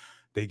are.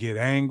 They get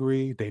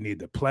angry. They need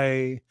to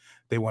play.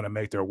 They want to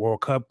make their World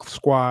Cup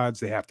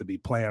squads. They have to be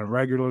playing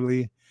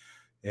regularly.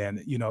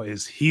 And,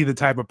 is he the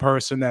type of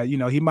person that,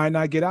 he might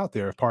not get out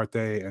there if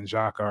Partey and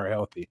Xhaka are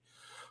healthy.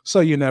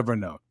 So you never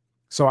know.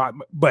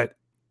 But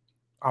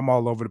I'm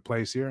all over the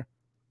place here.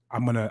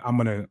 I'm going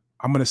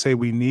to say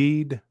we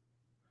need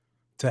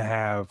to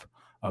have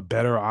a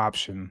better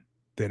option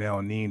than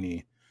El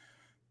Nini,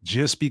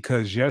 just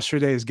because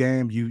yesterday's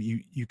game,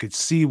 you could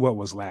see what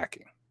was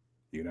lacking,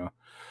 you know.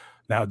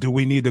 Now, do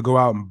we need to go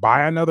out and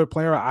buy another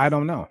player? I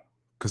don't know,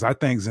 because I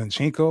think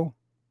Zinchenko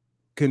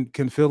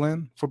can fill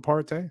in for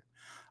Partey.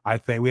 I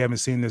think we haven't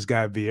seen this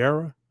guy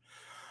Vieira.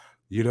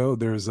 You know,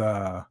 there's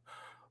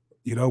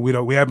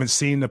we haven't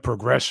seen the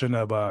progression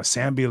of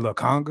Sambi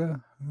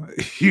Lakanga.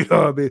 You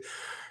know what I mean?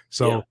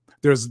 So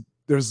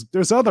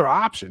there's other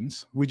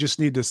options. We just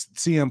need to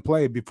see him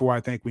play before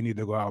I think we need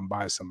to go out and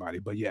buy somebody.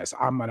 But yes,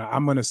 I'm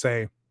gonna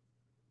say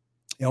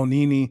El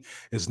Nini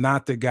is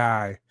not the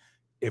guy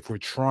if we're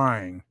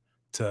trying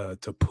to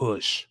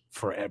push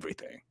for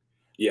everything.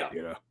 Yeah.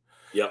 You know.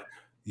 Yep.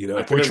 You know,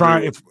 if we're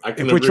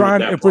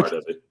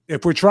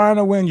trying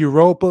to win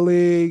Europa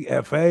League,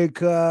 FA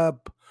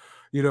Cup,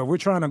 you know, we're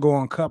trying to go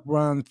on cup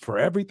run for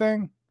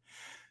everything,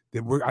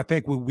 then I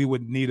think we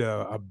would need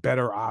a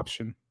better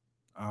option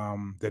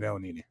than El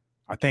Nini.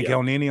 I think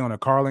El Nini on a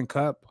Carling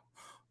Cup,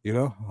 you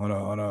know,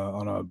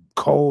 on a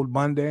cold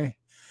Monday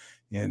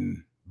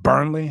in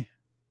Burnley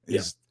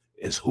is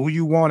who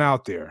you want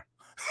out there.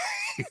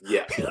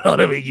 Yeah. You know what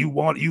I mean? You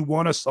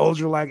want a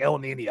soldier like El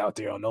Nini out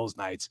there on those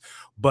nights.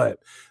 But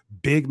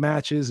big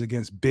matches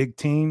against big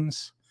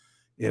teams,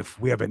 if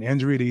we have an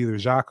injury to either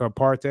Xhaka or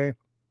Partey,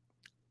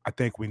 I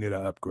think we need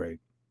an upgrade.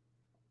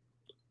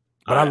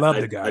 But I love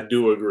the guy. I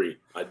do agree.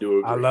 I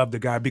love the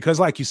guy because,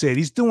 like you said,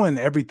 he's doing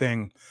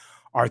everything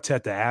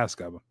Arteta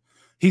asks of him.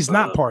 He's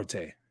not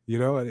Partey, you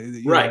know.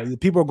 Right. You know,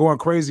 people are going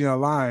crazy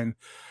online,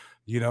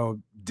 you know,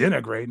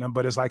 denigrating him,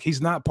 but it's like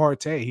he's not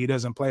Partey. He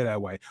doesn't play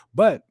that way.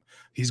 But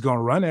he's going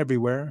to run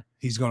everywhere.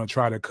 He's going to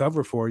try to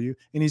cover for you,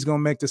 and he's going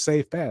to make the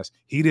safe pass.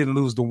 He didn't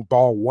lose the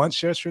ball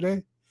once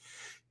yesterday,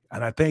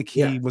 and I think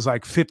he was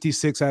like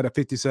 56 out of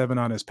 57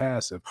 on his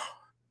passive.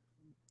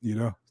 You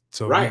know,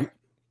 so right.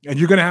 And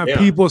you're going to have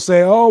people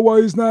say, "Oh,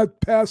 well, he's not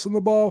passing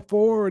the ball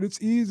forward.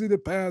 It's easy to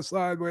pass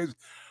sideways."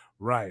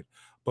 Right,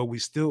 but we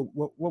still.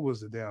 What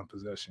was the damn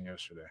possession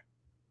yesterday?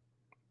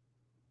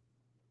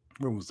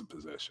 What was the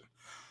possession?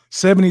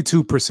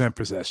 72%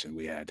 possession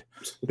we had.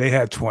 They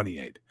had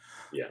 28.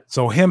 Yeah.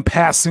 So him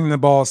passing the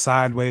ball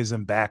sideways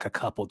and back a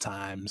couple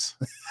times,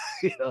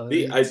 you know,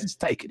 just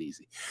take it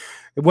easy.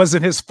 It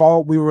wasn't his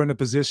fault we were in the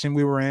position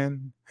we were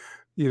in.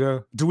 You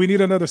know, do we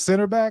need another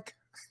center back?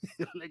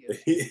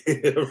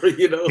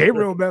 You know,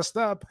 Gabriel messed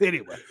up.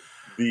 Anyway,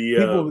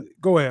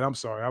 go ahead. I'm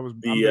sorry.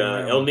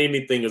 El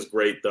Nini thing is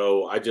great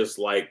though. I just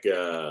like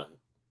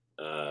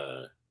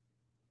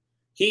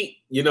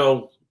he, you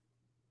know,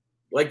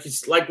 like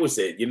we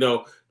said, you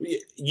know,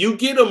 you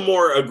get a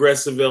more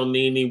aggressive El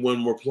Nini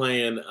when we're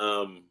playing,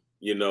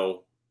 you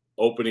know,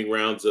 opening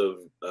rounds of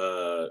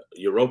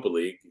Europa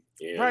League,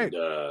 and right.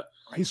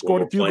 He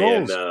scored a few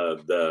goals.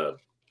 The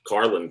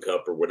Carling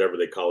Cup or whatever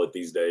they call it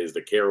these days,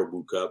 the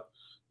Caribou Cup.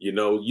 You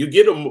know, you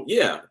get him,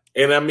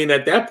 and I mean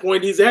at that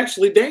point he's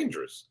actually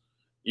dangerous.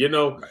 You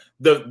know, right.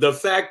 The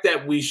fact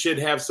that we should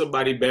have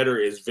somebody better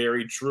is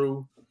very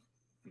true.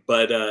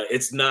 But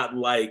it's not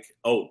like,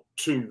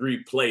 to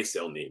replace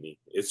El Nini.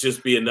 It's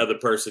just be another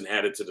person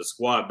added to the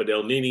squad. But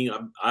El Nini,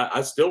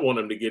 I still want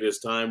him to get his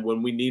time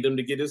when we need him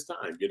to get his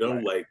time. You know,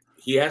 right. Like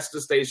he has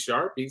to stay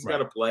sharp. He's got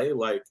to play.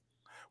 Like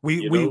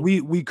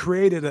we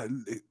created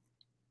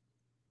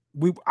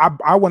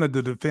I wanted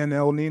to defend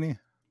El Nini,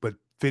 but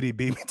Fitty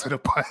beat me to the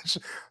punch.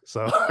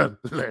 So,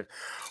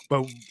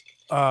 but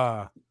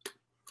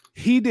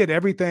he did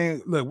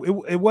everything.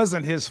 Look, it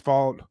wasn't his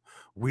fault.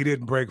 We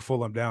didn't break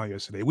Fulham down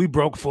yesterday. We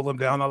broke Fulham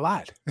down a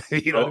lot.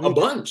 You know, a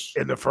bunch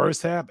in the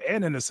first half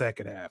and in the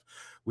second half.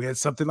 We had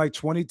something like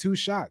 22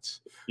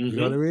 shots. Mm-hmm. You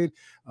know what I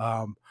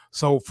mean?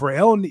 So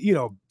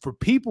for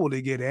people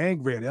to get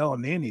angry at El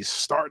Nini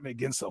starting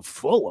against a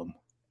Fulham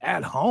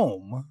at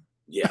home,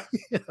 you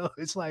know,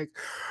 it's like,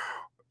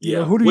 you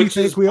know, who do you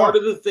think we are? Part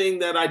of the thing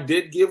that I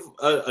did give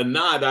a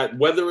nod,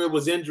 whether it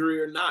was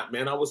injury or not,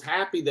 man, I was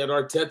happy that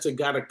Arteta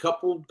got a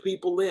couple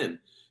people in.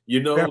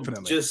 You know,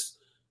 definitely. Just.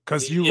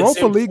 Because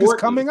Europa League is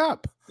coming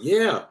up.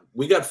 Yeah.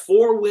 We got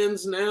 4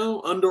 wins now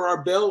under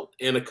our belt,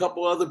 and a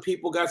couple other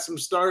people got some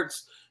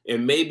starts,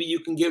 and maybe you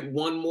can get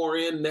one more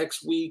in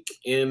next week.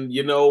 And,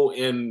 you know,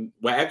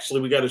 actually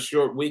we got a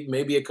short week.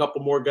 Maybe a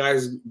couple more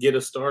guys get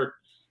a start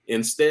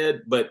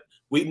instead. But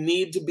we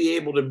need to be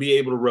able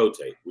to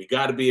rotate. We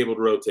got to be able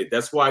to rotate.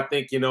 That's why I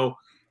think, you know,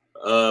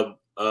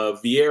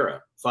 Fabio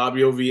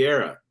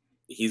Vieira,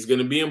 he's going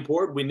to be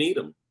important. We need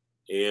him.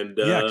 And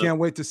I can't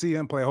wait to see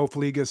him play.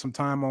 Hopefully he gets some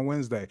time on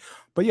Wednesday.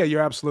 But yeah,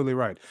 you're absolutely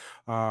right.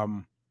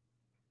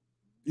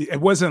 It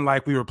wasn't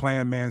like we were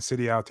playing Man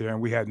City out there and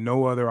we had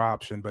no other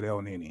option but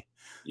El Nini.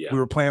 Yeah. We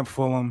were playing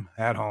Fulham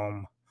at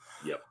home.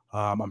 Yep.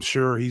 I'm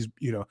sure he's,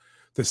 you know,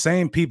 the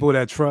same people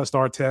that trust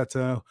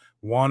Arteta,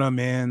 want him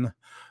in,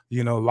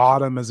 you know,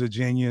 laud him as a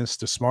genius,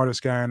 the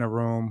smartest guy in the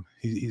room.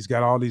 He's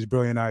got all these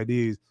brilliant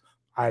ideas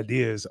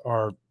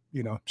are,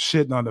 you know,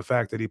 shitting on the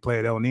fact that he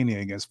played El Nini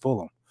against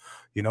Fulham.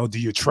 You know, do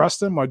you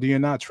trust him or do you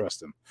not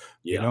trust him?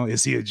 Yeah. You know,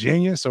 is he a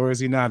genius or is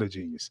he not a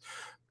genius?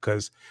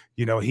 Because,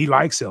 you know, he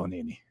likes El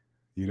Nini.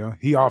 You know,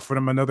 he offered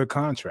him another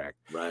contract.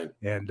 Right.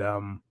 And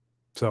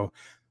so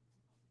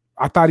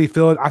I thought he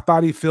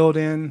filled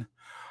in.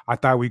 I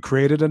thought we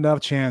created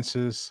enough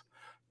chances.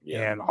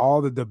 Yeah. And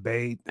all the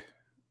debate,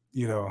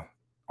 you know,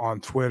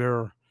 on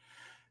Twitter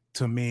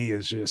to me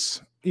is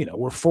just, you know,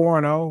 we're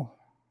 4-0.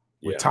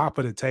 We're top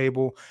of the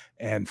table,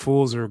 and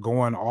fools are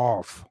going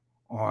off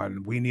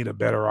on we need a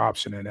better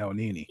option than El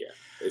Nini. Yeah.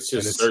 It's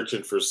just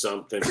searching for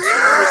something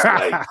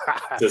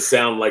to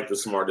sound like the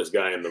smartest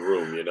guy in the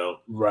room, you know?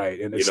 Right.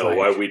 And you know, like,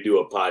 why we do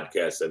a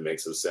podcast that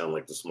makes us sound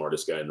like the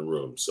smartest guy in the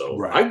room. So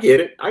right. I get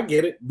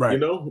it. Right. You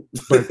know?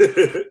 But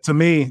to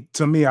me,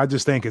 I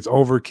just think it's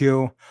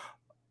overkill.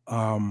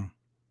 I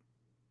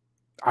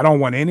don't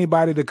want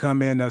anybody to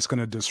come in that's going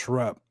to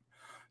disrupt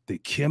the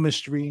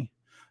chemistry,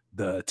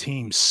 the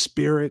team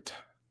spirit,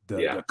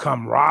 the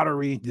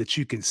camaraderie that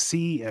you can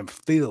see and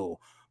feel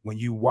when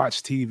you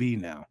watch TV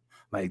now.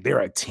 Like they're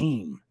a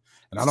team.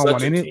 And I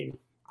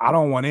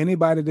don't want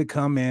anybody to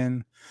come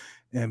in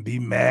and be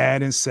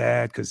mad and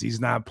sad because he's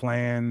not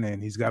playing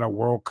and he's got a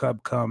World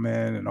Cup coming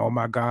and oh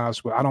my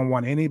gosh. Well, I don't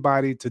want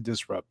anybody to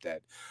disrupt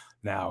that.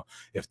 Now,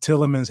 if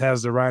Tielemans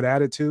has the right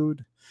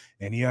attitude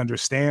and he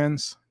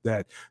understands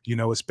that, you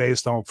know, it's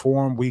based on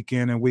form week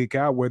in and week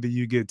out, whether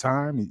you get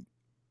time,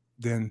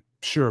 then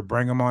sure,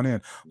 bring him on in.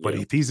 But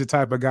if he's the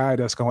type of guy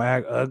that's going to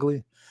act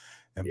ugly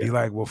and be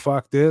like, well,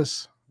 fuck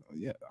this.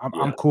 Yeah,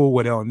 I'm cool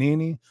with El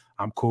Nini.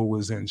 I'm cool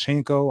with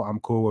Zinchenko. I'm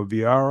cool with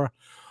Vieira.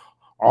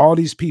 All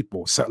these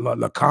people,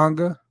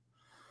 Lakanga.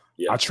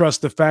 I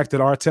trust the fact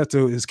that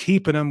Arteta is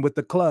keeping him with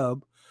the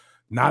club,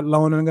 not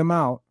loaning him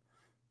out.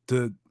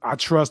 I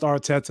trust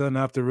Arteta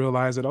enough to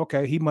realize that,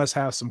 okay, he must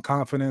have some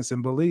confidence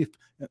and belief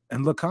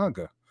in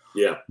Lakanga.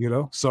 Yeah. You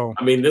know, so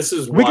I mean, this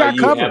is why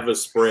you have a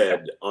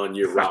spread on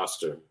your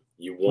roster.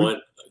 You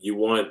want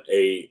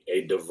a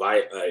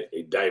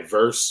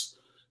diverse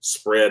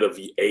spread of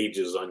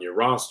ages on your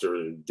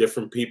roster,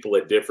 different people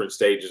at different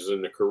stages in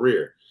their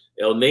career.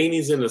 El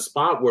Nini's in a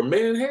spot where,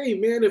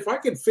 if I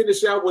could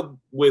finish out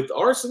with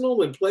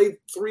Arsenal and play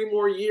 3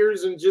 more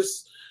years and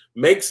just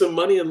make some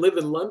money and live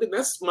in London,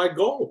 that's my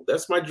goal.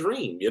 That's my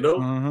dream, you know?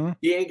 Mm-hmm.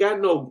 He ain't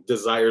got no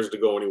desires to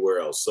go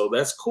anywhere else. So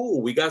that's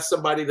cool. We got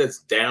somebody that's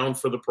down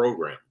for the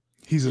program.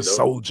 He's a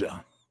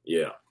soldier.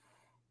 Yeah.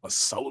 A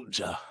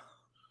soldier.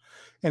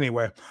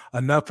 Anyway,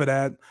 enough of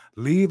that.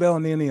 Leave El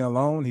Nini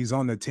alone. He's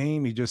on the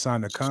team. He just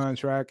signed a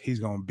contract. He's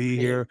going to be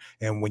here.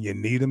 And when you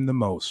need him the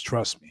most,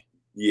 trust me.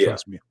 Yeah.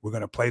 Trust me. We're going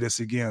to play this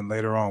again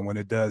later on when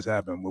it does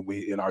happen, when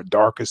we in our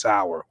darkest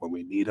hour, when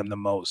we need him the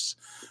most,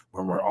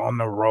 when we're on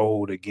the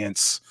road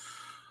against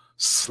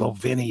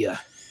Slovenia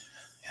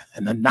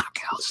in the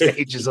knockout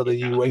stages of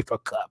the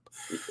UEFA Cup.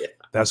 Yeah.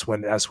 That's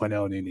when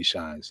El Nini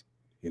shines.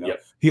 You know,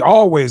 he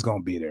always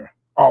going to be there.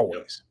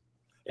 Always.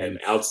 Yep. And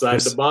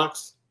outside the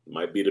box,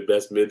 might be the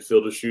best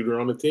midfielder shooter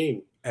on the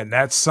team. And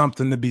that's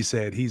something to be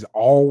said. He's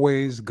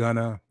always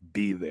gonna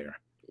be there.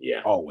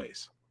 Yeah.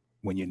 Always.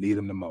 When you need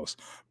him the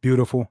most.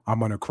 Beautiful. I'm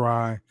gonna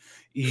cry.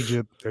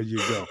 Egypt. There you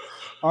go.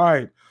 All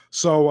right.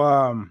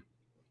 So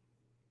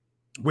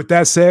with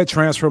that said,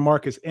 transfer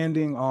market's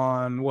ending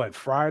on what,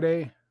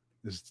 Friday?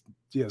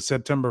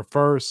 September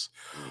 1st.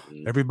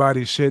 Mm-hmm.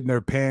 Everybody's shitting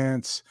their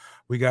pants.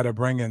 We got to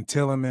bring in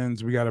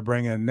Tielemans. We got to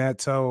bring in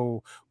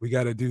Neto. We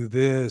got to do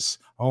this.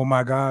 Oh,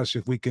 my gosh,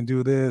 if we can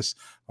do this.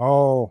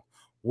 Oh,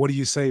 what do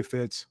you say,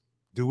 Fitz?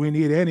 Do we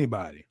need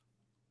anybody?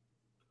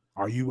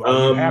 Are you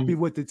happy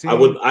with the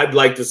team? I'd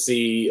like to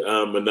see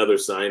another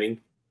signing.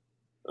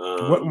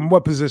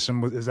 What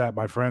position is that,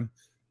 my friend?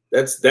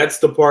 That's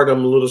the part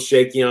I'm a little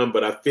shaky on,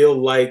 but I feel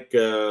like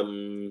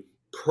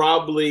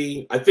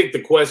probably I think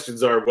the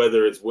questions are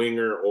whether it's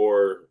winger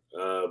or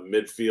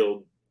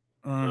midfield.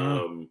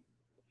 Mm-hmm.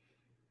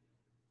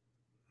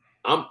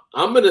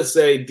 I'm going to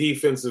say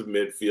defensive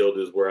midfield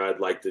is where I'd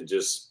like to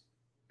just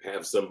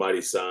have somebody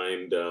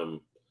signed.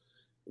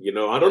 You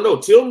know, I don't know.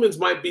 Tielemans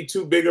might be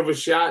too big of a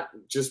shot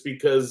just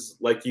because,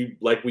 like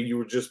what you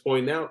were just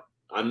pointing out,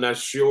 I'm not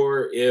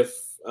sure if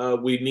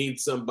we need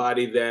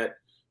somebody that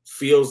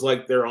feels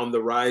like they're on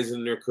the rise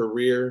in their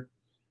career,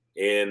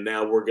 and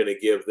now we're going to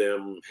give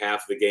them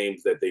half the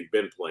games that they've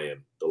been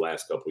playing the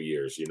last couple of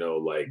years. You know,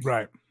 like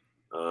right.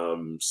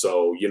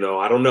 So, you know,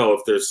 I don't know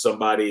if there's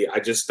somebody,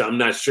 I'm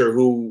not sure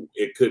who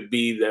it could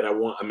be that I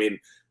want. I mean,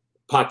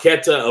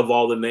 Paqueta of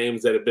all the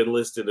names that have been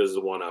listed is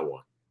the one I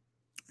want.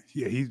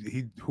 Yeah.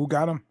 He who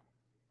got him?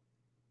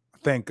 I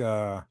think,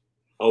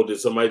 did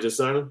somebody just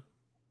sign him?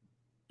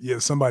 Yeah.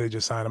 Somebody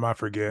just signed him. I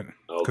forget.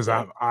 Cause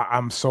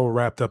I'm so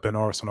wrapped up in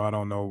Arsenal. I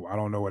don't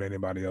know what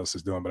anybody else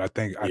is doing, but I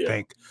think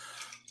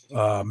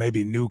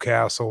maybe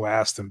Newcastle,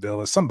 Aston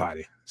Villa,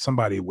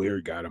 somebody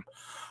weird got him.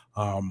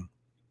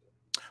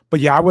 But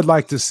yeah, I would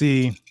like to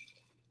see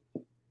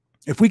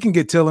if we can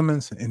get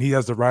Tielemans and he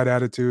has the right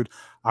attitude.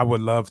 I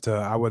would love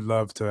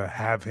to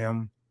have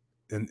him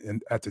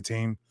at the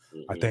team.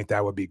 Mm-hmm. I think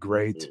that would be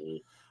great.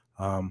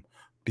 Mm-hmm.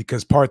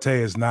 Because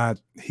Partey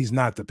he's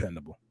not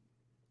dependable.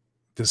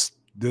 This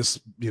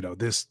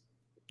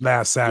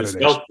last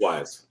Saturday.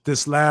 Health-wise.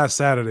 This last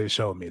Saturday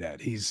showed me that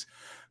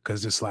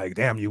because it's like,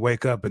 damn, you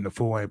wake up and the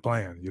fool ain't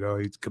playing.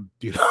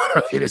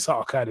 It's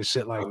all kind of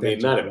shit like that. I mean,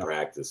 not in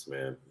practice,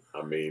 man.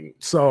 I mean,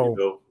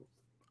 so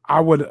I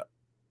would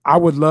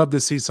love to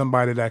see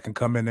somebody that can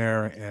come in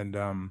there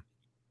and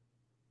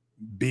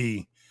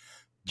be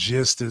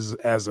just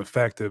as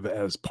effective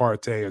as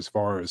Partey as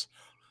far as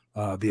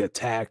the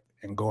attack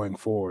and going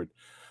forward.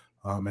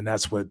 And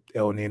that's what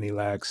El Nini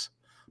lacks.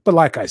 But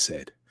like I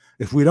said,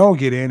 if we don't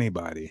get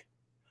anybody,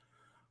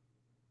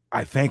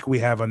 I think we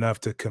have enough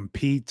to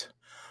compete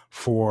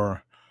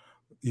for,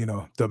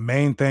 the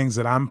main things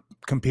that I'm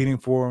competing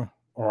for,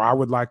 or I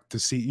would like to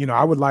see,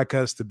 I would like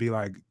us to be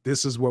like,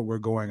 this is what we're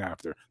going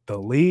after: the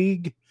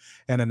league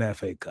and an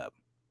FA Cup.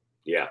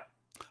 Yeah.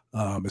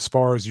 As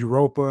far as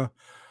Europa,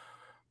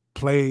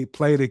 play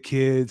the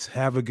kids,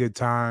 have a good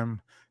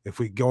time. If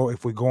we go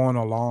on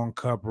a long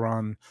cup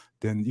run,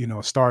 then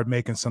start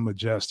making some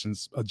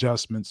adjustments,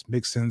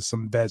 mix in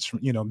some vets,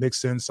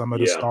 mix in some of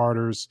the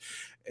starters,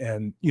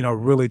 and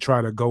really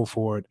try to go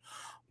for it.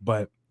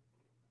 But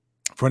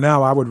for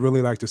now, I would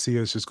really like to see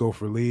us just go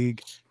for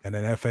league and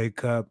an FA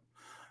Cup,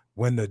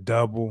 win the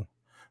double,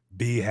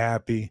 be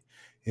happy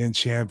in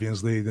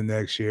Champions League the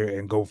next year,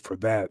 and go for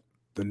that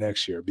the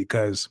next year,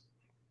 because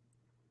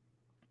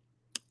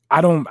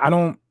I don't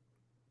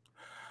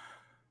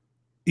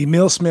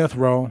Emile Smith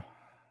Rowe,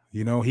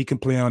 he can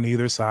play on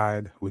either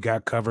side. We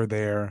got cover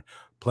there.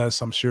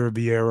 Plus, I'm sure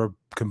Vieira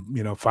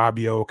can,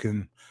 Fabio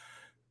can.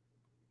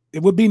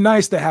 It would be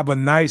nice to have a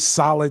nice,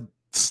 solid,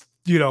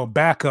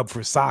 backup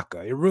for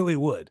Saka. It really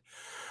would.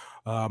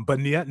 But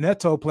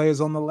Neto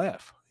plays on the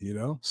left,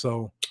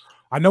 So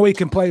I know he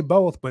can play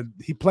both, but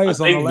he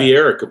plays on the left. I think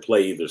Vieira could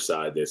play either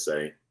side, they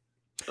say.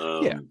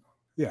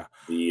 Yeah.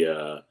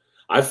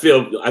 I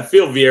feel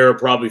Vieira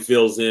probably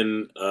fills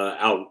in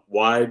out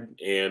wide,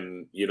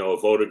 and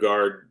if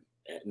Odegaard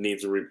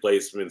needs a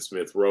replacement,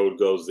 Smith Rowe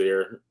goes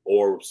there,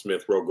 or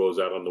Smith Rowe goes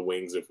out on the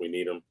wings if we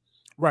need him.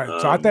 Right.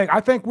 So I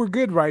think we're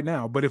good right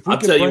now. But if we I'll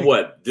tell you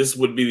what, this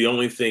would be the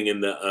only thing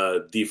in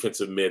the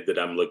defensive mid that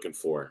I'm looking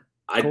for.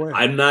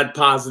 I'm not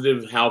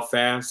positive how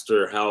fast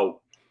or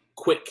how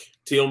quick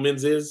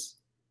Tielemans is.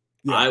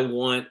 Yeah. I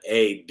want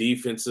a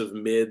defensive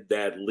mid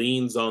that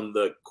leans on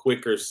the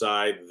quicker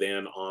side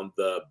than on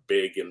the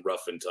big and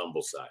rough and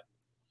tumble side.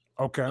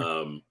 Okay.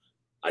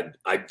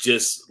 I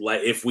just like,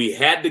 if we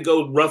had to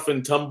go rough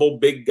and tumble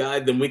big guy,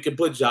 then we can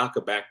put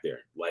Xhaka back there.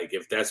 Like,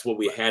 if that's what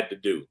we had to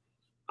do.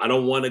 I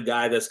don't want a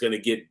guy that's going to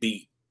get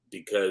beat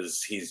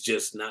because he's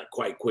just not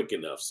quite quick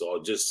enough.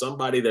 So just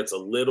somebody that's a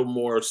little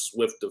more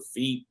swift of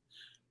feet.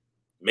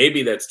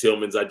 Maybe that's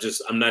Tielemans.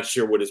 I'm not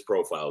sure what his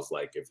profile is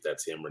like, if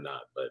that's him or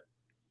not, but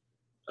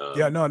I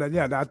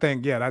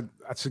think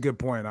that's a good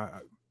point.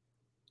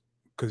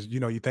 Because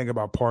you think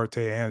about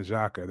Partey and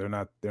Xhaka,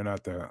 they're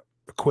not the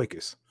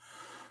quickest.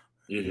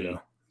 Mm-hmm.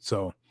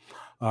 So,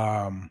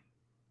 but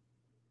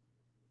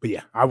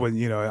yeah, I would.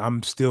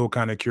 I'm still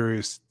kind of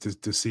curious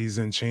to see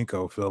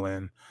Zinchenko fill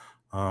in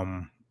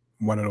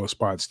one of those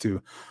spots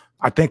too.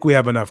 I think we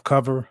have enough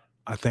cover.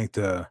 I think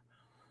the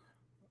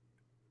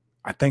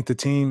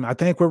team. I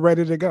think we're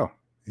ready to go.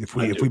 If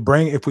we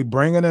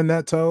bring in a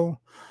Neto.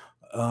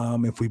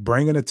 If we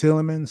bring in a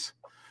Tielemans,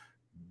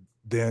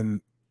 then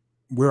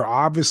we're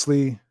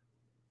obviously,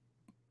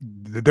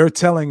 they're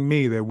telling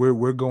me that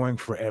we're going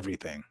for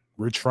everything.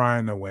 We're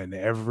trying to win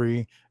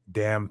every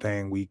damn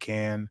thing we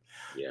can.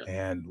 Yeah.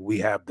 And we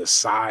have the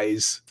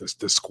size,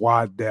 the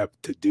squad depth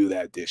to do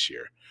that this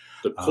year.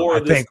 The core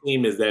of this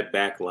team is that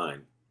back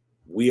line.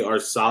 We are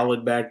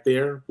solid back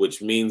there,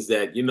 which means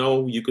that,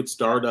 you could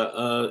start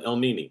a El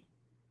Nini.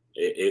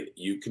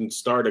 You can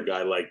start a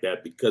guy like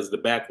that because the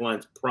back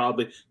line's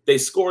they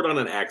scored on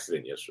an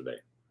accident yesterday.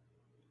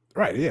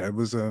 Right. Yeah. It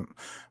was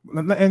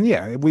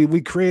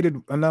we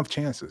created enough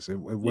chances.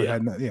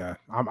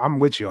 I'm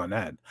with you on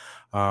that.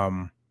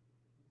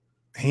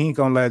 He ain't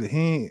gonna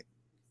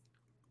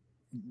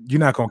you're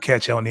not gonna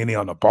catch El Nini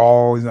on the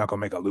ball. He's not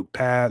gonna make a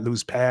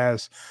loose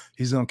pass.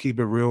 He's gonna keep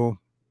it real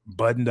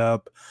buttoned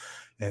up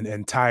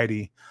and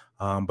tidy.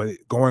 But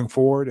going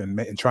forward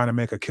and trying to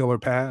make a killer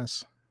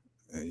pass.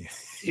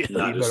 You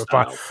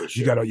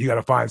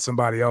gotta find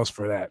somebody else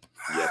for that.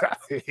 Yeah.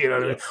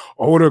 What I mean?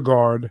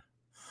 Odegaard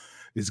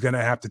is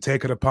gonna have to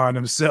take it upon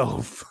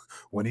himself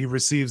when he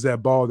receives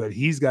that ball that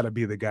he's got to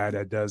be the guy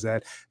that does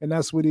that, and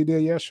that's what he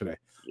did yesterday.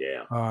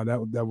 Yeah,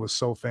 that was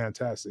so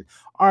fantastic.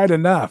 All right,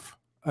 enough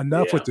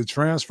with the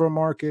transfer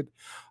market.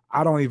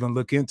 I don't even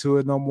look into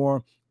it no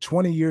more.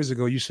 20 years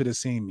ago, you should have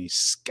seen me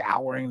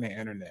scouring the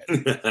internet,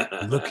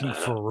 looking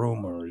for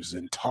rumors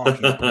and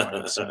talking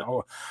points and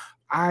all.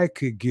 I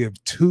could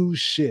give two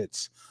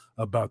shits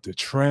about the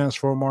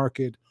transfer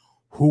market,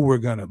 who we're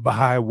going to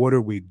buy, what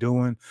are we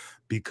doing,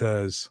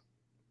 because,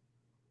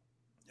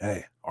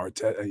 hey,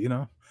 Arteta,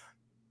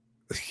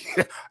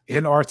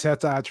 in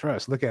Arteta I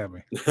trust. Look at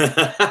me.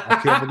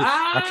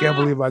 I can't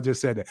believe I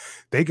just said that.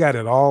 They got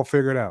it all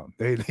figured out.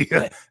 They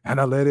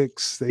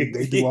analytics,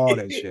 they do all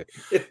that shit.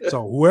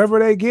 So whoever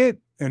they get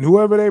and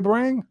whoever they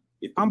bring,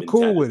 I'm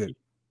cool with it.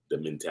 the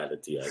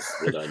mentality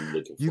what I'm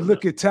looking for. You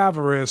look at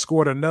Tavares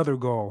scored another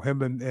goal.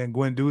 Him and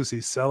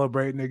Guendouzi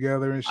celebrating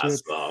together and shit. I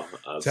saw.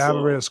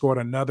 Tavares scored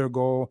another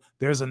goal.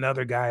 There's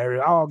another guy.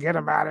 Oh, get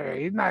him out of here.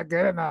 He's not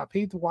good enough.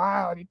 He's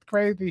wild. He's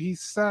crazy. He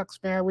sucks,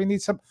 man. We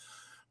need some.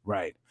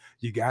 Right.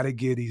 You got to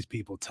give these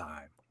people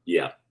time.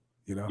 Yeah.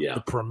 You know,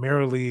 the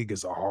Premier League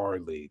is a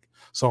hard league.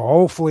 So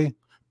hopefully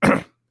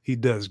he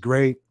does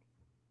great.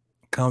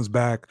 Comes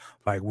back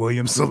like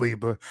William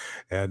Saliba,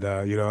 and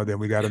then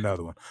we got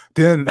another one.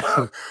 Then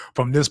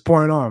from this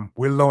point on,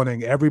 we're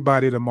loaning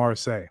everybody to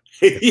Marseille.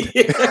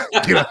 If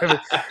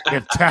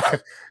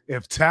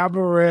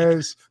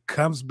Tavares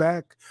comes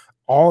back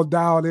all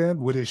dialed in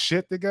with his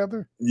shit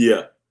together,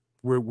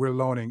 we're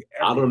loaning.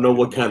 I don't know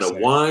what kind of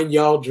wine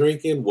y'all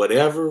drinking,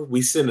 whatever.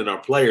 We sending our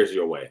players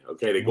your way.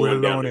 Okay, they're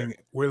going down there.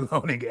 We're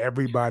loaning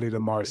everybody to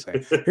Marseille.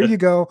 Here you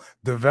go.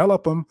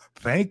 Develop them.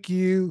 Thank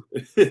you.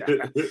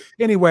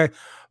 Anyway,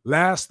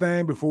 last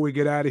thing before we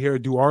get out of here,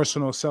 do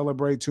Arsenal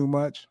celebrate too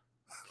much?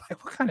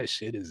 Like, what kind of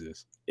shit is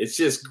this? It's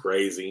just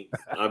crazy.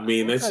 I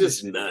mean, it's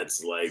just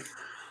nuts. Like,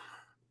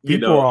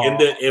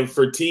 and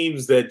for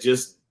teams that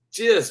just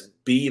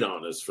beat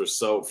on us for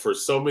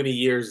so many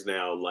years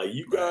now, like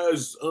you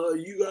guys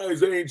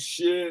ain't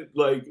shit.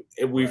 Like,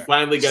 and we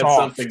finally got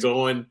something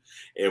going,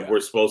 and we're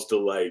supposed to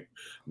like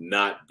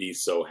not be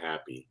so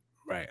happy.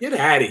 Right? Get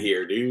out of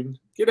here, dude.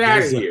 Get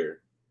out of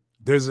here.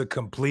 There's a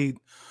complete,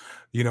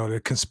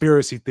 the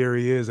conspiracy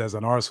theory is, as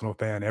an Arsenal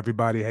fan,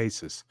 everybody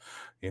hates us.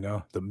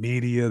 The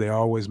media, they're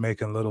always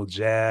making little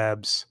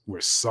jabs.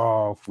 We're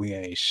soft. We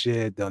ain't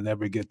shit. They'll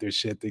never get their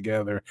shit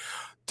together.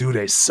 Do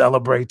they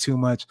celebrate too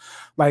much?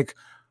 Like,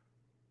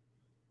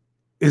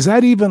 is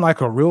that even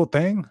like a real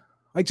thing?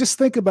 Like, just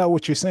think about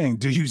what you're saying.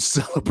 Do you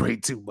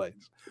celebrate too much?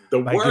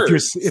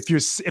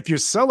 If you're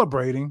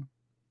celebrating,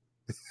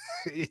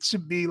 it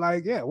should be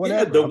like,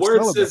 whatever. Yeah, the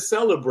word says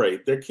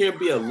celebrate. There can't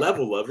be a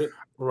level of it.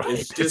 Right.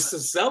 It's just to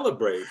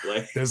celebrate.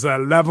 Like, there's a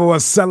level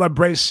of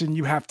celebration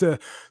you have to,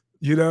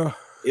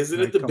 Isn't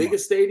it the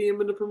biggest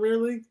stadium in the Premier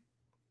League?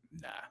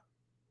 Nah,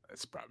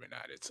 it's probably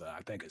not. It's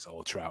I think it's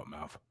Old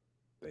Troutmouth.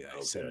 They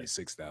got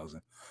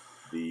 76,000.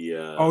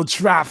 Old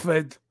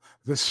Trafford.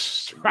 But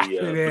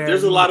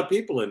there's a lot of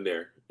people in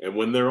there, and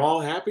when they're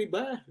all happy,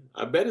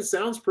 I bet it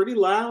sounds pretty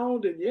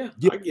loud. And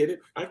I get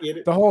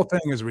it. The whole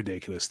thing is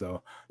ridiculous,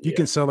 though. You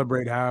can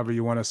celebrate however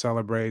you want to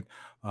celebrate.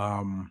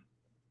 Jose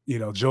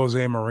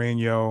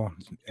Mourinho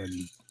and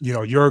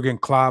Jurgen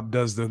Klopp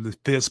does the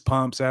fist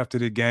pumps after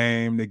the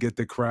game. They get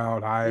the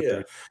crowd hyped.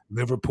 Yeah.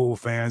 Liverpool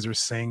fans are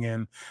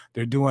singing.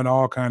 They're doing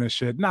all kind of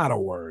shit. Not a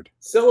word.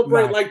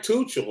 Celebrate like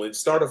Tuchel and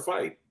start a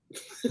fight.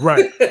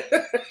 Right.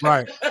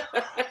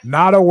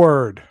 Not a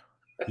word.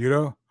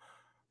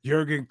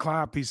 Jurgen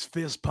Klopp, he's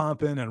fist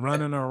pumping and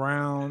running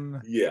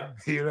around. Yeah.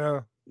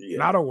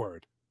 Not a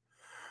word.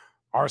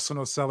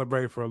 Arsenal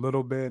celebrate for a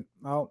little bit.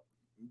 Oh,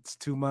 it's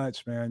too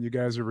much, man. You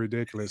guys are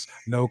ridiculous.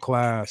 No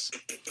class.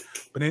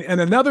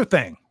 And another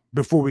thing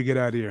before we get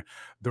out of here,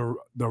 the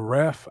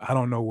ref, I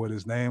don't know what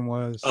his name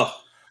was. Oh.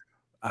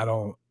 I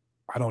don't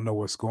know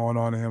what's going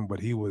on in him, but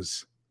he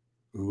was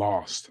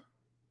lost.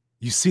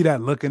 You see that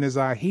look in his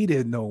eye? He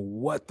didn't know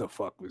what the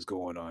fuck was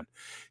going on.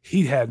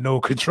 He had no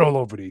control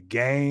over the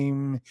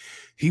game.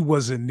 He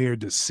wasn't near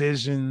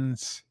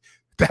decisions.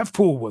 That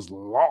fool was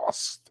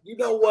lost. You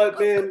know what,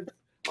 man?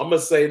 I'm going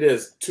to say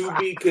this. To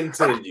be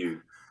continued.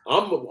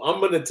 I'm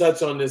going to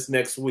touch on this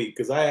next week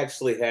because I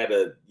actually had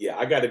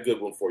I got a good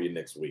one for you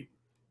next week.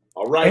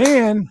 All right.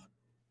 And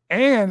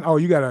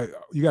you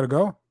gotta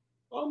go?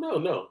 Oh,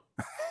 no.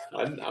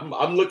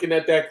 I'm looking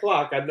at that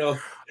clock. I know.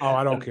 Oh,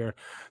 I don't care.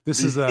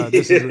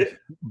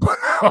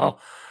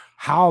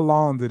 How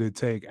long did it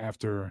take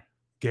after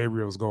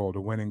Gabriel's goal, the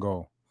winning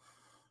goal?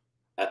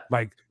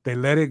 Like, they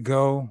let it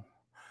go.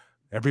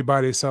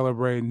 Everybody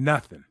celebrate.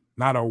 Nothing.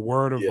 Not a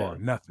word of VAR.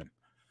 Nothing.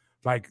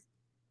 Like,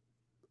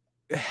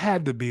 it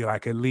had to be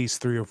like at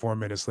least 3 or 4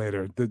 minutes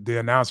later. The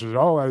announcers,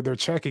 they're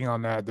checking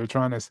on that. They're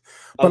trying to.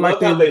 But I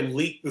love how they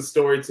leaked the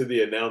story to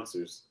the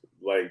announcers.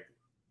 Like,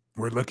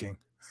 we're looking.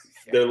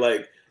 They're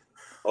like,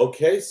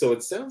 okay, so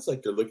it sounds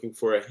like they're looking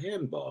for a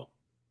handball.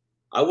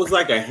 I was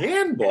like, a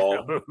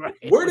handball? Right.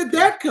 Where did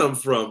that come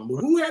from?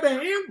 Who had a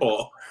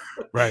handball?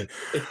 Right.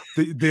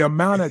 The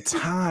amount of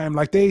time,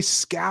 like they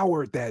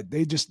scoured that.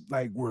 They just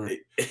like were,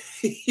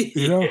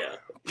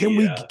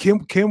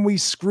 Can we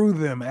screw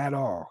them at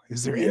all?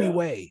 Is there any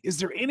way? Is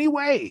there any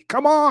way?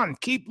 Come on,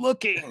 keep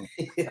looking.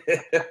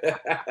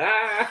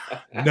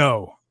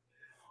 No.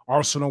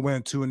 Arsenal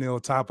went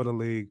 2-0, top of the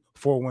league,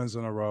 4 wins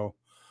in a row.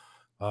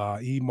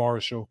 E.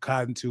 Marshall,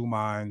 Cotton Two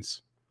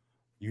Minds.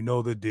 You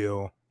know the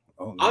deal.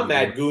 I'm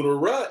at Gooner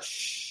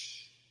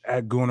Rush.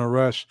 At Gooner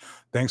Rush.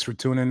 Thanks for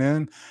tuning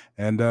in.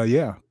 And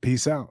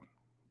peace out.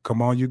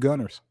 Come on, you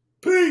Gunners.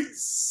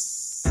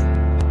 Peace.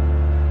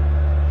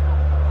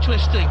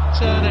 Twisting,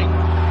 turning.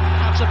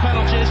 That's a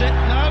penalty, is it?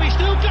 No, he's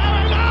still going.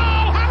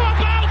 Oh, how about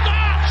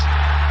that?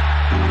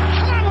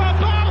 How about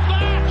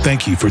that?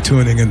 Thank you for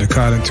tuning in to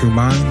Cotton Two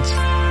Minds.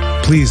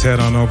 Please head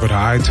on over to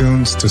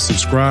iTunes to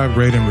subscribe,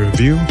 rate, and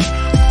review.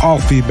 All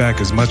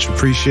feedback is much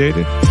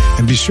appreciated.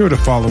 And be sure to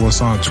follow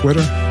us on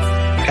Twitter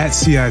at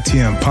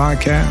CITM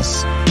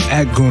Podcasts,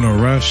 at Guna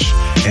Rush,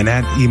 and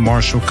at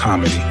eMarshall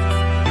Comedy.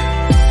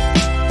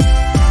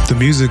 The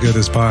music of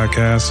this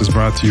podcast is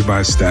brought to you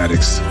by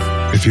Statix.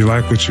 If you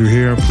like what you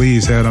hear,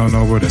 please head on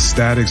over to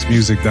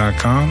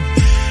statixmusic.com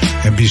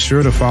and be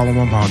sure to follow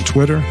them on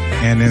Twitter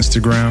and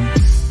Instagram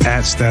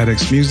at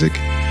Statix Music.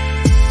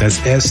 That's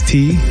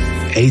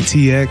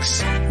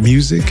STATX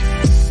Music.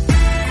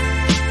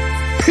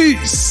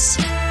 Peace.